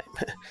best time.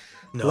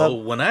 No,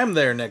 when I'm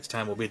there next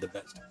time will be the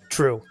best.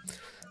 True.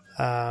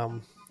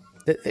 Not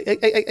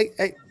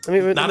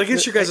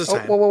against you guys'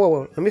 time.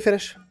 Whoa. Let me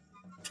finish.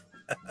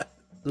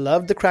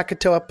 Love the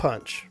Krakatoa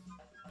Punch.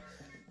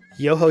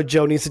 Yoho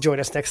Joe needs to join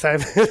us next time.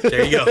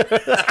 There you go.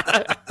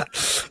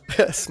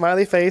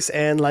 Smiley face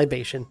and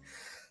libation.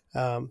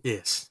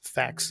 Yes.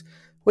 Facts.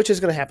 Which is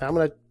going to happen. I'm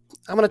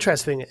gonna try to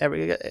swing it.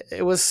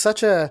 It was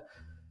such I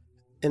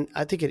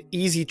think an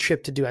easy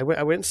trip to do.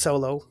 I went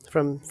solo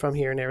from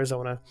here in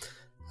Arizona.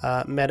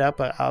 Met up,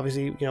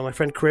 obviously, my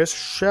friend Chris.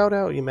 Shout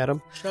out, you met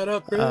him. Shout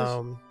out, Chris.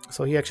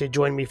 So he actually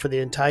joined me for the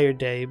entire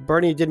day.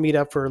 Bernie did meet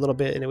up for a little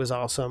bit, and it was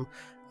awesome.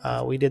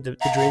 We did the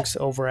drinks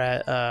over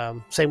at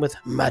same with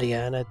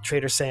Marianne at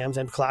Trader Sam's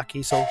and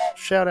Clocky. So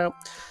shout out,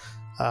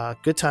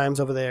 good times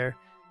over there,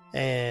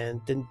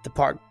 and didn't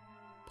depart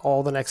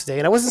all the next day.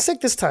 And I wasn't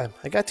sick this time.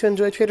 I got to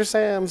enjoy Trader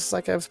Sam's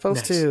like I was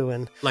supposed to,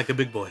 and like a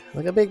big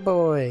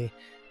boy.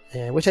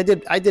 And which I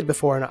did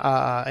before in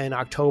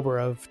October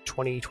of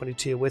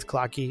 2022 with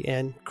Clocky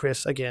and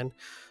Chris again.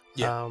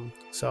 Yeah.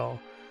 So,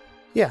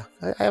 yeah,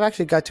 I've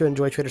actually got to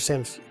enjoy Trader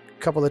Sam's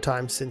a couple of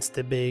times since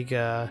the big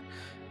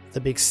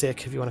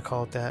sick, if you want to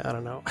call it that. I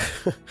don't know,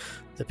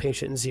 the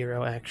Patient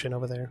Zero action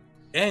over there.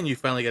 And you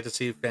finally got to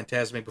see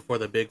Phantasmic before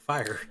the big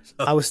fire. So.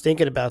 I was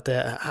thinking about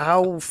that.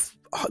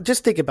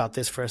 Just think about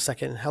this for a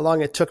second. How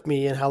long it took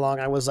me and how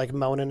long I was like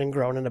moaning and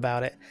groaning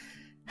about it.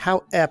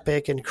 How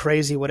epic and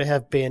crazy would it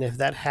have been if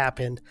that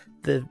happened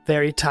the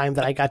very time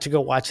that I got to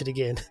go watch it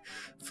again?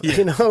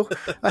 Yeah.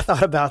 I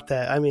thought about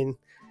that. I mean,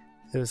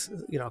 it was,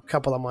 a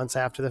couple of months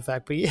after the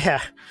fact. But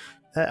yeah,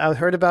 I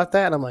heard about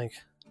that and I'm like,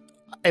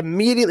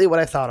 immediately what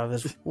I thought of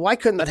is, why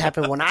couldn't that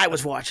happen when I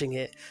was watching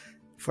it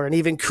for an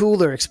even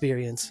cooler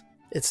experience?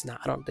 It's not,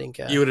 I don't think.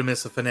 You would have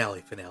missed the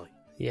finale.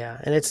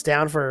 Yeah, and it's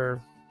down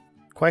for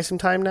quite some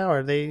time now.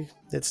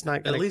 It's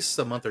not gonna, at least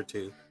a month or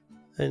two.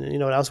 And you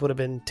know what else would have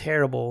been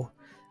terrible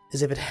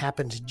is if it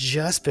happened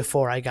just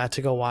before I got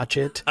to go watch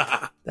it.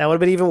 That would have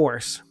been even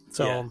worse.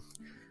 So,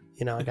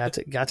 yeah. I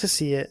got to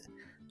see it.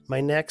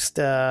 My next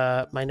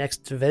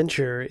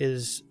venture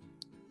is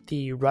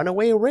the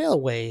Runaway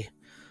Railway.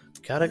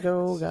 Gotta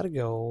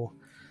go.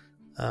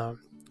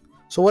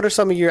 So what are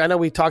some of your? I know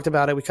we talked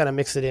about it. We kind of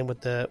mixed it in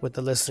with the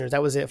listeners.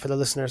 That was it for the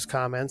listeners'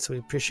 comments. We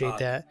appreciate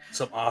that.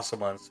 Some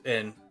awesome ones,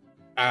 and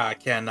I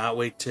cannot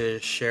wait to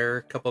share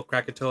a couple of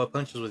Krakatoa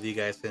punches with you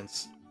guys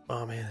since.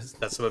 Oh man,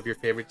 that's some of your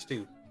favorites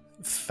too.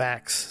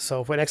 Facts.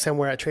 So for next time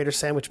we're at Trader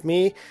Sam, which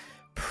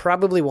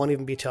probably won't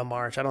even be till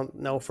March. I don't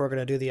know if we're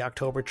gonna do the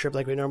October trip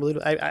like we normally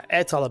do.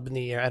 It's all up in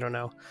the air. I don't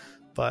know,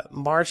 but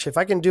March. If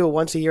I can do it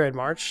once a year in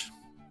March,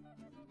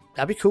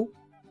 that'd be cool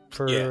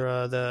for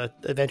the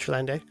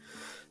Adventureland Day.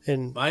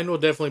 And mine will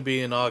definitely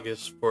be in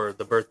August for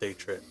the birthday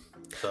trip.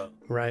 So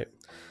right.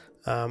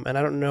 And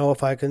I don't know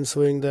if I can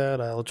swing that.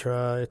 I'll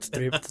try. It's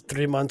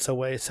 3 months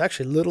away. It's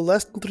actually a little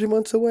less than 3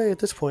 months away at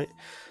this point.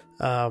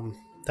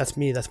 That's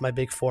me. That's my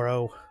big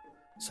 4-0.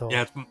 So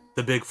yeah, it's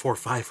the big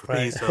 4-5 for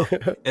me. So,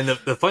 and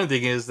the funny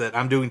thing is that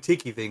I'm doing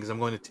Tiki things. I'm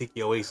going to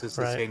Tiki Oasis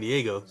in San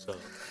Diego. So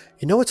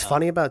you know what's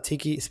funny about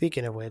Tiki?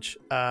 Speaking of which,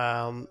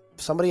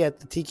 somebody at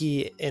the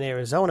Tiki in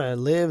Arizona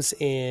lives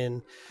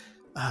in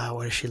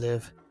where does she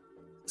live?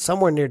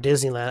 Somewhere near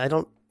Disneyland. I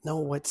don't know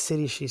what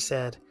city she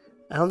said.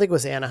 I don't think it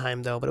was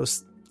Anaheim though, but it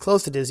was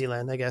close to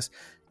Disneyland, I guess.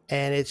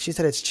 And she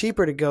said it's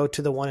cheaper to go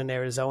to the one in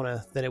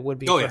Arizona than it would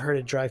be for her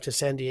to drive to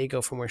San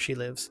Diego from where she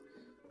lives.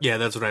 Yeah,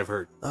 that's what I've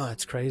heard. Oh,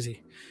 it's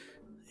crazy.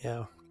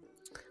 Yeah.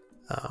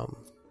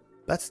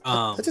 That's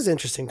just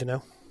interesting to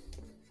know.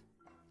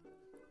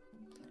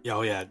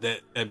 Oh yeah,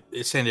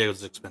 San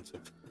Diego's expensive.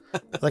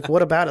 Like,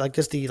 what about it? Like,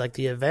 just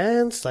the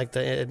events, like the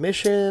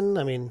admission.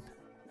 I mean,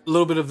 a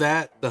little bit of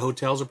that. The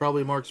hotels are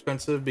probably more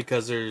expensive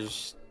because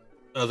there's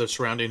other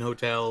surrounding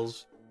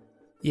hotels.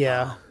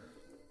 Yeah,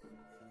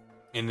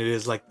 and it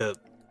is like the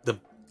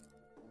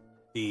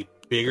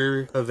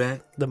bigger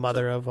event, the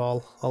mother of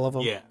all of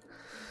them. Yeah,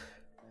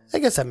 I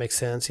guess that makes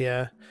sense.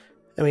 Yeah,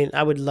 I mean,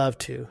 I would love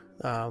to.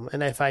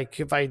 And if I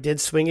did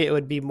swing it, it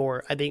would be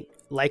more, I think,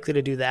 likely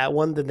to do that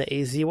one than the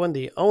AZ one.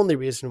 The only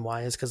reason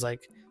why is because,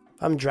 like,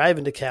 I'm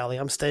driving to Cali,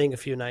 I'm staying a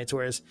few nights,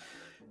 whereas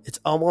it's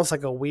almost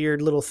like a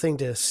weird little thing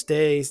to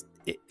stay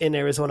in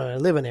Arizona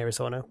and live in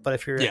Arizona. But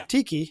if you're at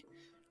Tiki,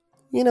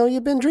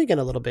 you've been drinking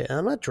a little bit. And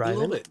I'm not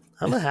driving.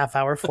 I'm a half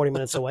hour, 40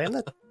 minutes away. I'm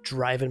not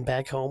driving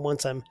back home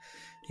once I'm,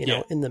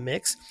 in the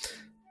mix.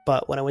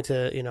 But when I went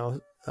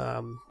to,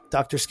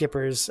 Dr.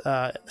 Skipper's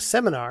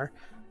seminar,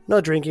 no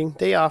drinking.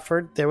 They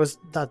offered. There was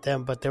not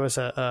them, but there was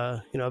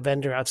a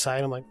vendor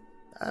outside. I'm like,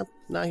 I'm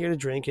not here to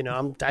drink.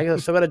 I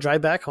still got to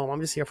drive back home.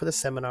 I'm just here for the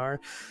seminar.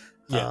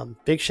 Yeah.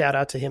 Big shout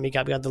out to him. He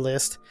got me on the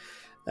list.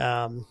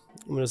 It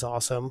was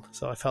awesome.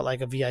 So I felt like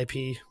a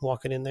VIP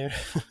walking in there.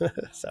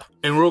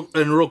 And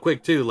real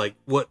quick too, like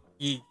what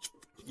you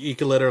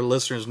can let our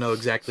listeners know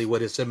exactly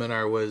what his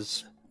seminar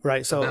was.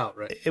 Right. So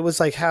it was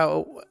like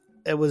how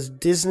it was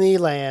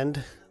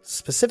Disneyland,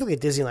 specifically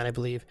Disneyland, I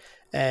believe,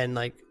 and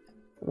like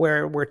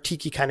where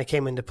Tiki kind of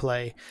came into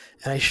play.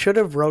 And I should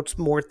have wrote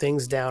more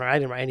things down, or I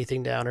didn't write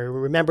anything down, or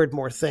remembered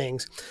more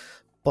things.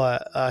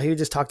 But he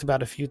just talked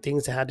about a few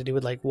things that had to do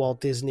with like Walt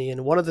Disney.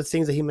 And one of the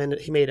things that he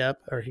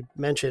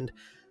mentioned,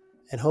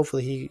 and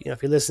hopefully he,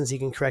 if he listens, he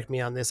can correct me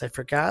on this. I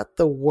forgot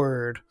the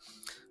word,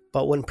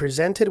 but when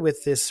presented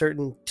with this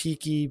certain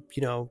Tiki,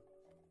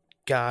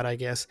 god, I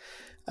guess,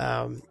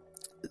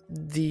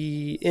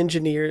 the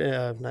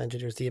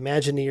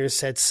Imagineers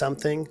said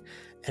something,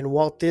 and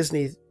Walt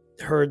Disney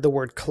heard the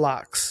word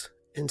clocks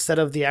instead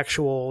of the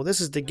actual, this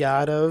is the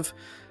god of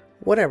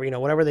whatever,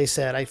 whatever they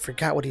said. I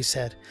forgot what he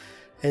said.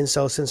 And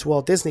so since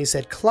Walt Disney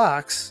said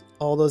clocks,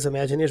 all those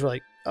Imagineers were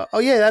like, oh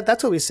yeah,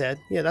 that's what we said.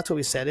 Yeah, that's what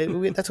we said.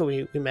 That's what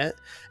we meant.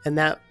 And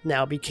that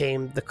now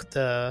became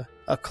a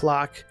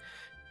clock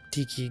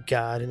Tiki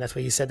god. And that's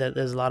why he said that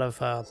there's a lot of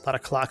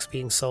clocks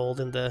being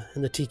sold in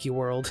the Tiki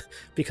world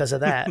because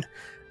of that.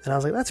 And I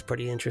was like, that's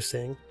pretty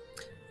interesting.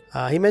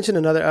 He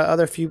mentioned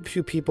other few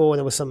people, and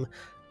there was some,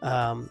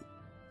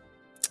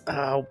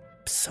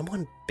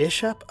 someone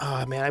Bishop.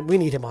 Oh man, we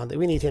need him on.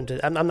 We need him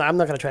to. I'm not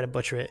going to try to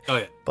butcher it. Oh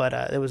yeah.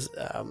 But there's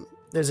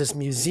this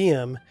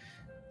museum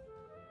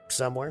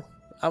somewhere.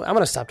 I'm going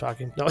to stop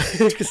talking. No,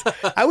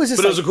 I was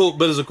just. But it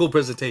was a cool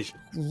presentation.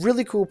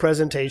 Really cool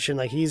presentation.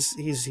 Like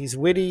he's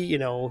witty.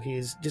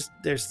 He's just,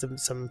 there's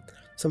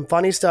some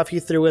funny stuff he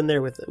threw in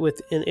there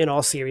with in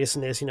all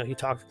seriousness.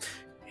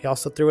 He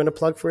also threw in a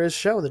plug for his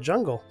show, The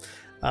Jungle.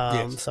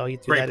 Yes. So he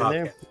threw Great that podcast.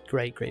 in there.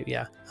 Great.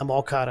 Yeah, I'm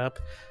all caught up.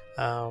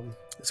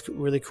 It's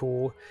really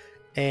cool.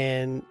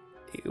 And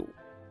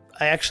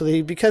I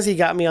actually, because he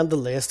got me on the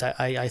list,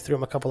 I threw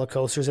him a couple of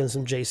coasters and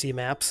some JC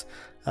maps.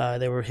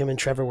 Him and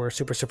Trevor were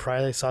super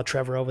surprised. I saw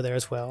Trevor over there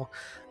as well.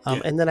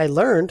 And then I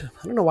learned,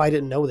 I don't know why I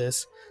didn't know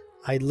this.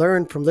 I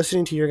learned from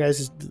listening to your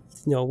guys',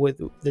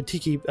 with the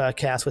Tiki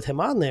cast with him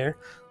on there,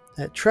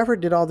 that Trevor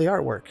did all the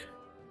artwork.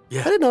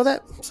 Yeah. I didn't know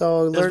that. So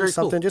I learned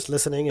something cool. just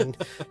listening and,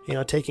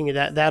 taking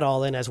that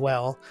all in as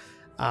well.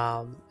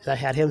 I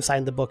had him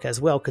sign the book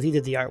as well because he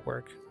did the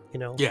artwork.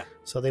 Yeah.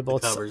 So they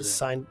both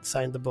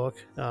signed the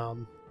book.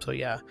 So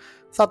yeah,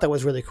 thought that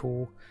was really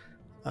cool.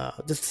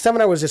 The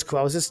seminar was just cool.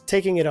 I was just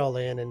taking it all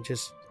in and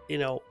just,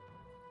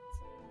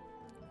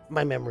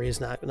 my memory is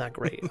not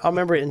great. I'll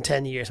remember it in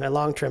 10 years. My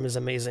long term is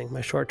amazing.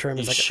 My short term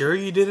is like sure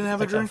you didn't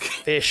have a drink?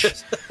 Fish.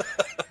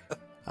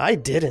 I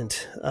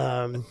didn't.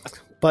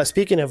 But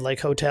speaking of like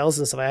hotels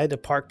and stuff, I had to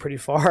park pretty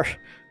far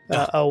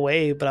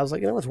away, but I was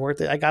like, it's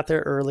worth it. I got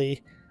there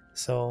early.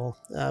 So,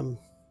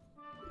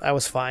 I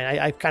was fine.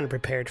 I kind of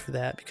prepared for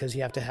that because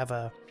you have to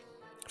have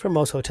for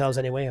most hotels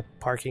anyway, a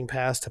parking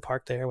pass to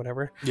park there,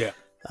 whatever. Yeah.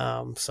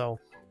 So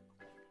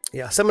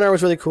yeah, seminar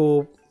was really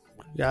cool.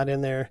 Got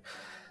in there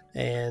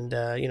and,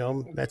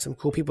 met some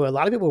cool people. A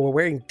lot of people were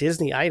wearing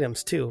Disney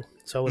items too.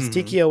 So it was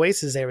Tiki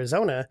Oasis,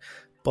 Arizona,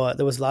 but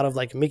there was a lot of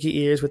like Mickey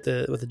ears with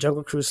the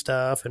Jungle Cruise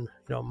stuff and,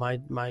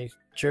 my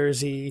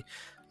jersey.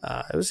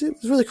 It was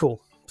really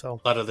cool.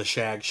 So a lot of the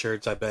shag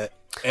shirts, I bet.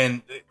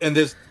 And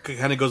this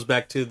kind of goes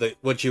back to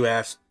what you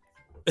asked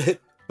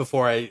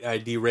before I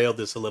derailed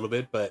this a little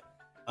bit, but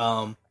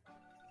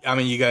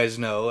you guys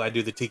know I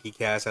do the Tiki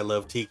cast. I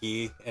love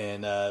Tiki,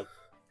 and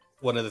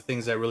one of the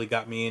things that really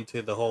got me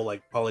into the whole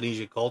like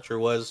Polynesian culture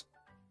was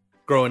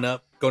growing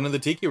up going to the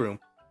Tiki Room.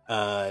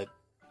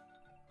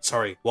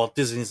 Walt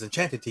Disney's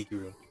Enchanted Tiki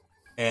Room,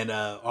 and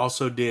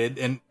also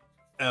did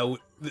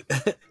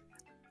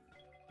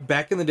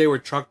back in the day where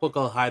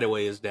Tropical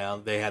Hideaway is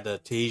down, they had the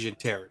Tahitian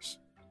Terrace.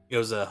 It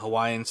was a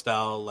Hawaiian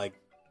style, like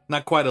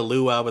not quite a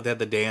luau, but they had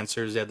the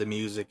dancers, they had the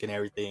music and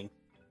everything.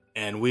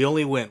 And we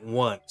only went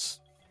once,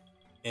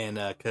 and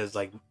because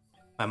like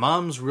my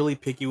mom's really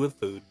picky with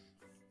food,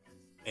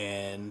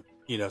 and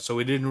so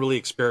we didn't really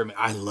experiment.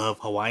 I love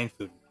Hawaiian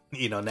food,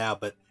 now,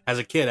 but as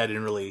a kid, I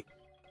didn't really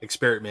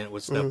experiment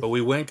with stuff. But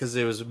we went because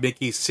it was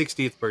Mickey's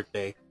 60th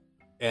birthday,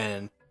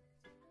 and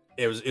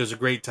it was a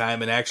great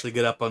time. And I actually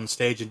got up on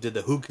stage and did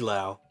the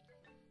hukilau.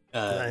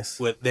 Nice.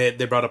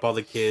 They brought up all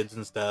the kids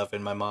and stuff,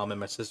 and my mom and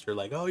my sister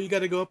like, oh, you got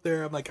to go up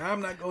there. I'm like, I'm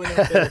not going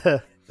up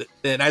there.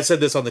 And I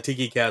said this on the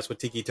Tiki cast with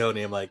Tiki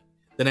Tony. I'm like,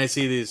 then I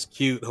see these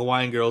cute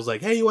Hawaiian girls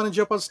like, hey, you want to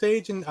jump on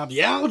stage? And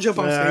I'll jump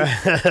on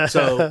stage.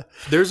 So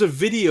there's a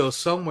video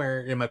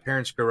somewhere in my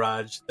parents'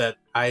 garage that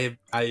I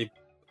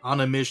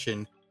on a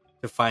mission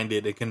to find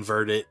it and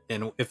convert it.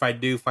 And if I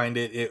do find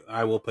it,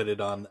 I will put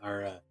it on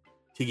our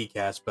Tiki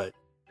cast. But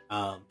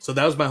so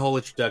that was my whole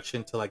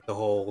introduction to like the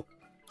whole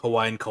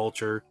Hawaiian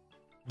culture.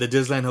 The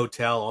Disneyland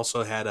Hotel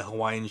also had a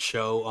Hawaiian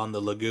show on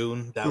the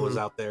lagoon that was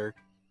out there.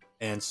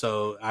 And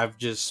so I've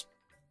just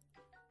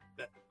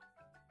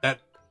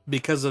that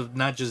because of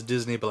not just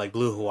Disney, but like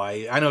Blue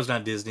Hawaii. I know it's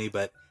not Disney,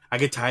 but I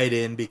could tie it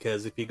in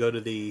because if you go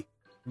to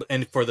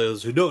and for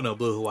those who don't know,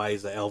 Blue Hawaii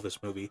is the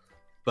Elvis movie.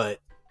 But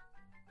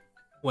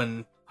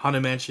when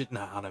Haunted Mansion,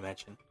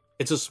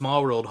 It's a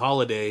Small World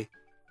holiday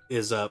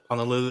is up on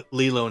the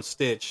Lilo and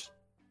Stitch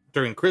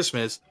during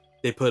Christmas.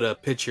 They put a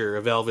picture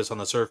of Elvis on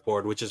the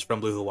surfboard, which is from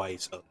Blue Hawaii.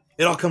 So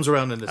it all comes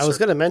around in the. I was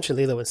going to mention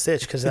Lilo and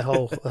Stitch because the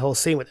whole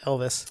scene with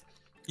Elvis.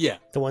 Yeah,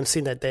 the one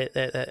scene that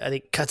I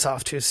think cuts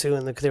off too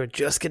soon. They were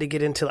just going to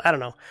get into. I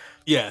don't know.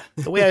 Yeah,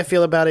 the way I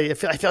feel about it,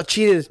 I felt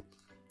cheated.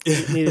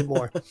 Needed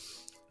more. But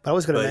I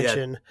was going to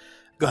mention.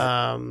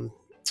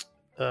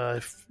 Yeah.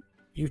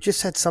 You just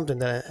said something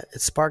that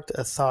it sparked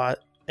a thought,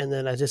 and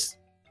then I just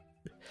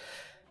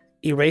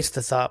erased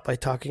the thought by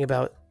talking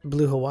about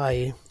Blue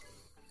Hawaii.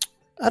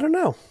 I don't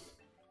know.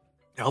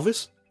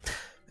 Elvis?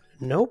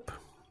 Nope.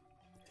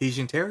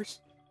 Tahitian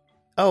Terrace?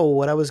 Oh,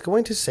 what I was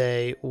going to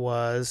say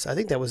was, I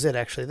think that was it.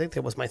 Actually, I think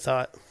that was my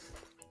thought.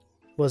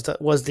 Was the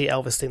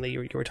Elvis thing that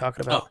you were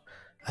talking about? Oh.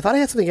 I thought I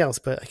had something else,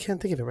 but I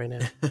can't think of it right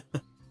now.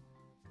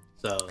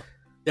 So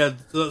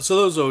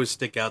those always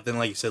stick out. Then,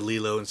 like you said,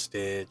 Lilo and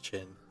Stitch,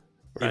 and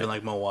even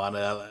like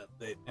Moana.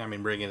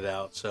 Bringing it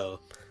out. So,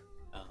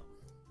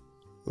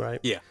 right.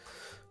 Yeah.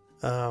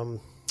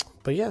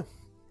 But yeah.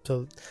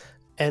 So,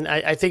 and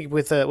I think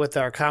with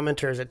our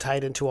commenters, it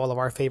tied into all of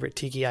our favorite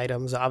Tiki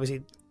items.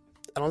 Obviously,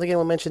 I don't think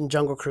anyone mentioned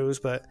Jungle Cruise,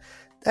 but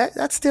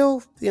that's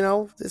still,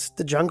 it's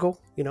the jungle,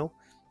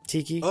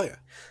 Tiki. Oh,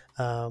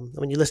 yeah.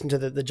 When you listen to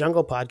the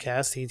Jungle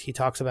podcast, he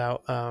talks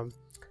about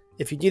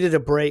if you needed a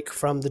break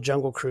from the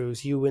Jungle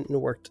Cruise, you went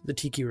and worked the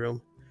Tiki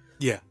room.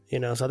 Yeah.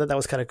 So I thought that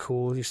was kind of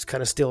cool. You're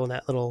kind of still in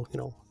that little,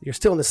 you're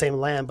still in the same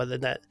land, but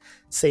in that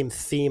same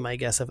theme, I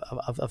guess,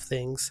 of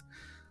things,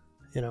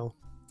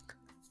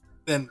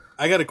 And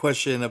I got a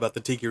question about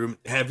the Tiki room.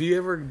 Have you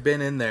ever been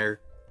in there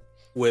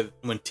when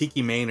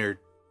Tiki Maynard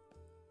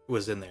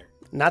was in there?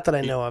 Not that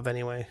I know of,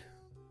 anyway.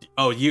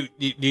 Oh, do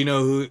you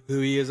know who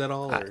he is at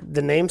all?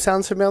 The name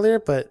sounds familiar,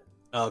 but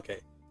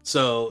okay.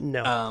 So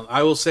no.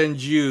 I will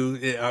send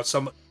you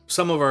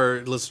some of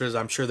our listeners.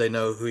 I'm sure they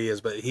know who he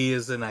is, but he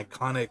is an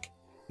iconic,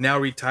 now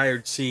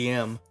retired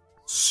CM,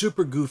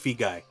 super goofy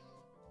guy.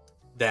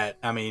 That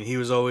he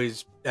was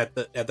always at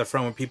the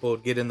front when people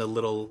would get in the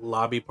little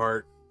lobby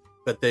part,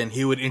 but then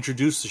he would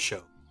introduce the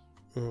show.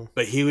 Mm-hmm.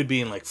 But he would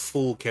be in like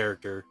full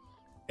character,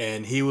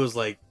 and he was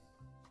like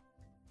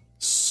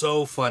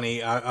so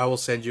funny. I will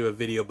send you a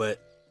video,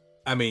 but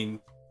the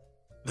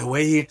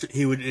way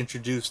he would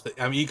introduce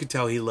you could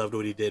tell he loved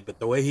what he did, but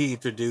the way he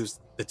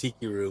introduced the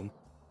Tiki room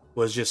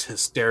was just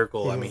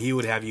hysterical. Mm-hmm. He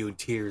would have you in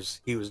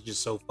tears. He was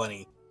just so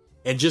funny,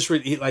 and just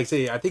like I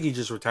say, I think he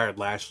just retired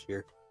last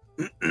year.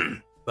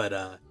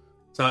 But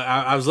so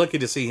I was lucky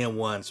to see him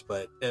once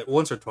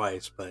or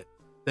twice. But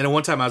then at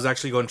one time I was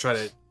actually going to try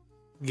to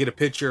get a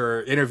picture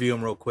or interview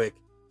him real quick,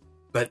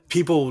 but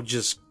people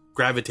just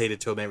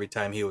gravitated to him every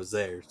time he was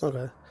there. So.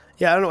 Okay,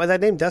 yeah, I don't know.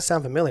 That name does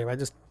sound familiar.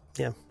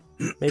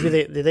 Maybe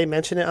did they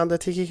mention it on the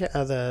Tiki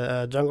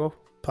the Jungle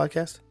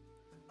podcast?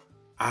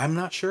 I'm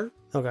not sure.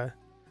 Okay,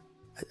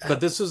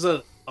 but this was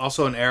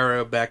also an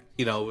era back.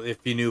 If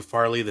you knew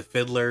Farley the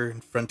Fiddler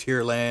in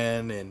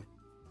Frontierland and.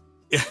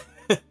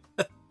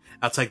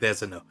 I'll take that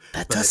as a no.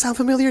 That does sound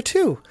familiar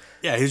too.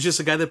 Yeah, he was just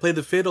a guy that played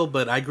the fiddle,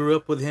 but I grew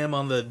up with him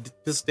on the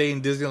This Day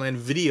in Disneyland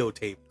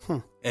videotape.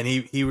 And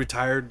he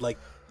retired like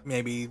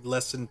maybe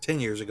less than 10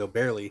 years ago,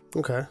 barely.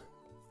 Okay.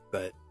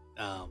 But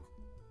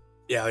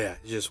yeah,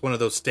 just one of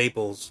those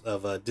staples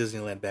of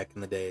Disneyland back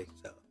in the day.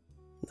 So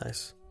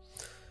nice.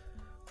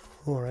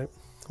 All right.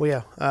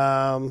 Well,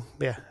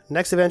 yeah.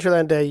 Next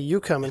Adventureland Day,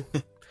 you coming?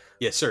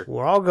 Yes, sir.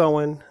 We're all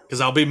going.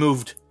 Because I'll be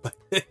moved.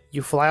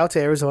 You fly out to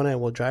Arizona and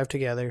we'll drive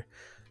together.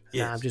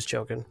 Yes. Nah, I'm just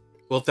joking.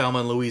 We'll Thelma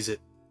and Louise it.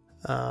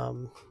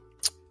 Yeah.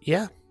 If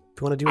you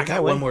want to do it I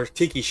got one more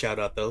Tiki shout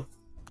out though.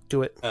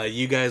 Do it.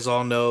 You guys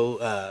all know.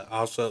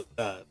 Also,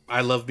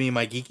 I love me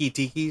my geeky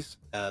tikis.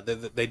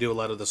 They do a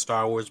lot of the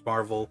Star Wars,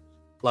 Marvel,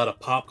 a lot of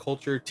pop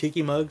culture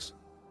tiki mugs,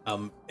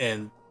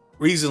 and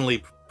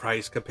reasonably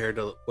priced compared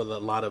to with a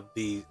lot of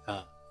the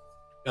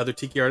other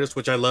tiki artists,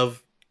 which I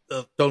love.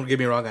 Don't get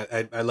me wrong,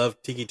 I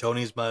love Tiki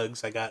Tony's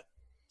mugs. I got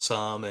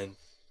some, and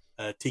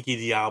Tiki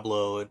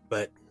Diablo,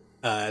 but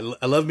I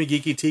love me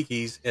geeky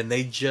tikis, and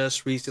they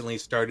just recently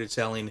started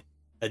selling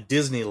a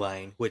Disney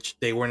line, which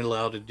they weren't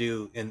allowed to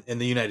do in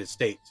the United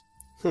States.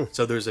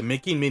 So there's a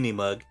Mickey Minnie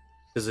mug,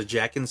 there's a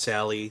Jack and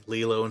Sally,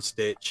 Lilo and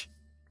Stitch,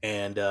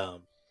 and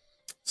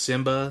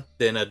Simba,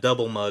 then a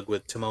double mug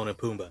with Timon and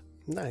Pumbaa.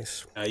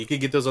 Nice. You can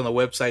get those on the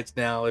websites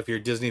now. If you're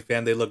a Disney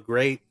fan, they look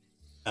great.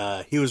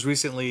 He was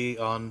recently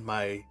on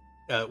my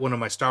one of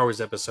my Star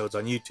Wars episodes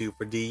on YouTube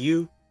for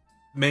DU.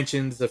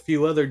 Mentioned a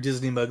few other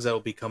Disney mugs that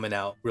will be coming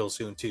out real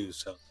soon too.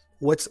 So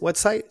what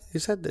site you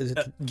said? Is it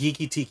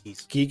Geeky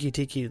Tikis?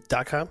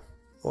 GeekyTiki.com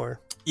or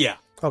Yeah.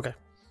 okay.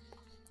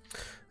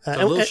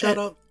 A little shout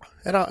out,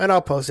 and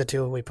I'll post it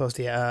too when we post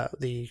the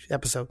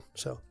episode.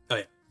 So. Oh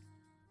yeah.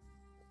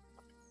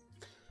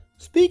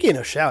 Speaking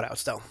of shout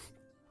outs, though,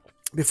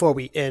 before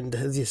we end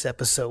this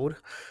episode,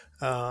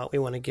 we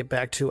want to get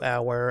back to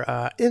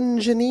our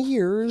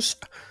engineers.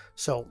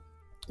 So,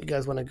 you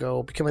guys want to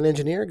go become an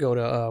engineer? Go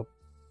to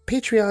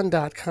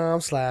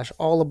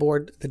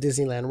patreon.com/allaboard the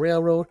Disneyland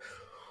Railroad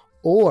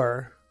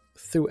or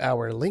through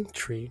our link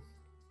tree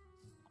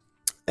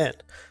and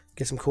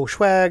get some cool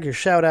swag, your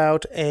shout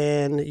out,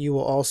 and you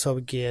will also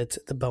get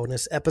the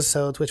bonus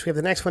episodes, which we have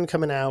the next one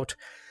coming out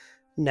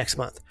next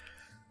month.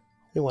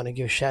 We want to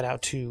give a shout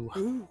out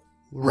to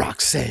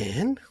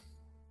Roxanne,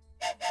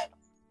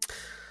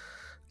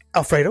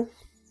 Alfredo,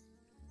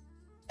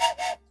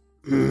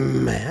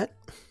 Matt,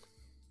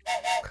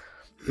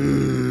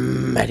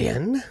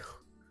 Marianne,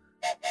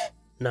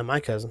 not my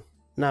cousin,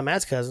 not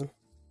Matt's cousin,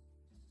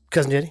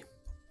 cousin Jenny,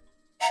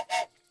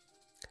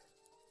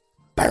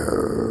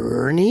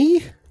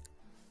 Bernie.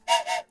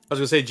 I was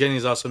gonna say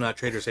Jenny's also not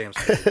Trader Sam's.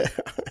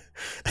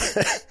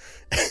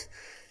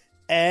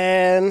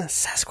 And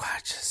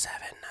Sasquatch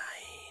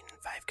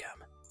 795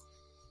 gum.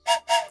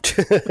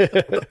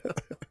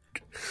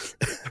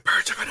 The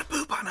birds are gonna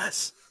poop on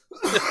us.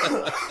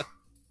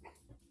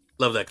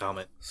 Love that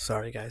comment.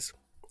 Sorry, guys.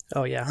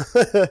 Oh yeah.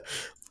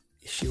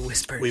 She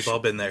whispered. We've all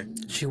been there.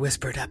 She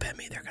whispered up at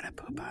me. They're gonna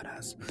poop on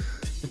us.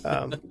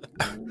 All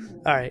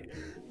right.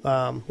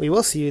 We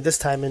will see you this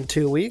time in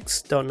 2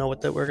 weeks. Don't know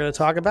what we're gonna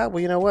talk about.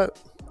 Well, you know what?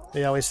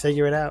 We always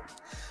figure it out.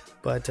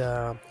 But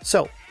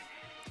so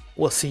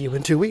we'll see you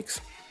in 2 weeks.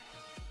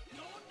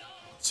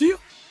 See you.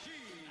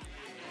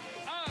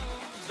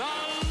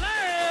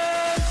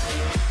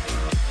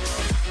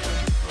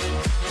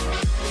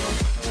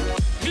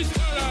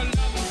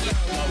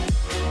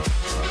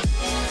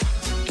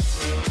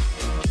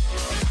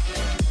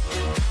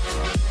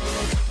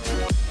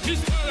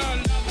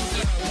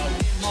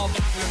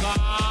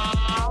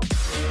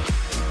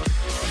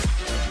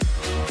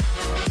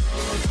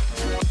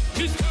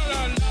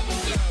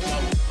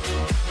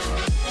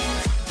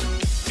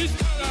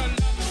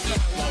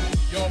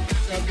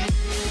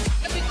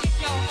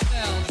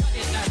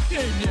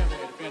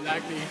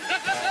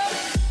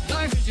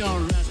 Life is your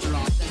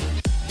restaurant.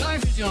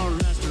 Life is your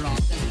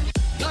restaurant.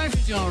 Life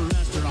is your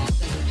restaurant.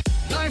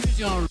 Life is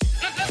your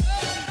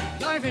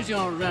life is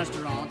your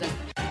restaurant.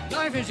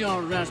 Life is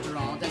your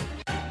restaurant.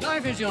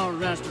 Life is your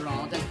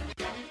restaurant.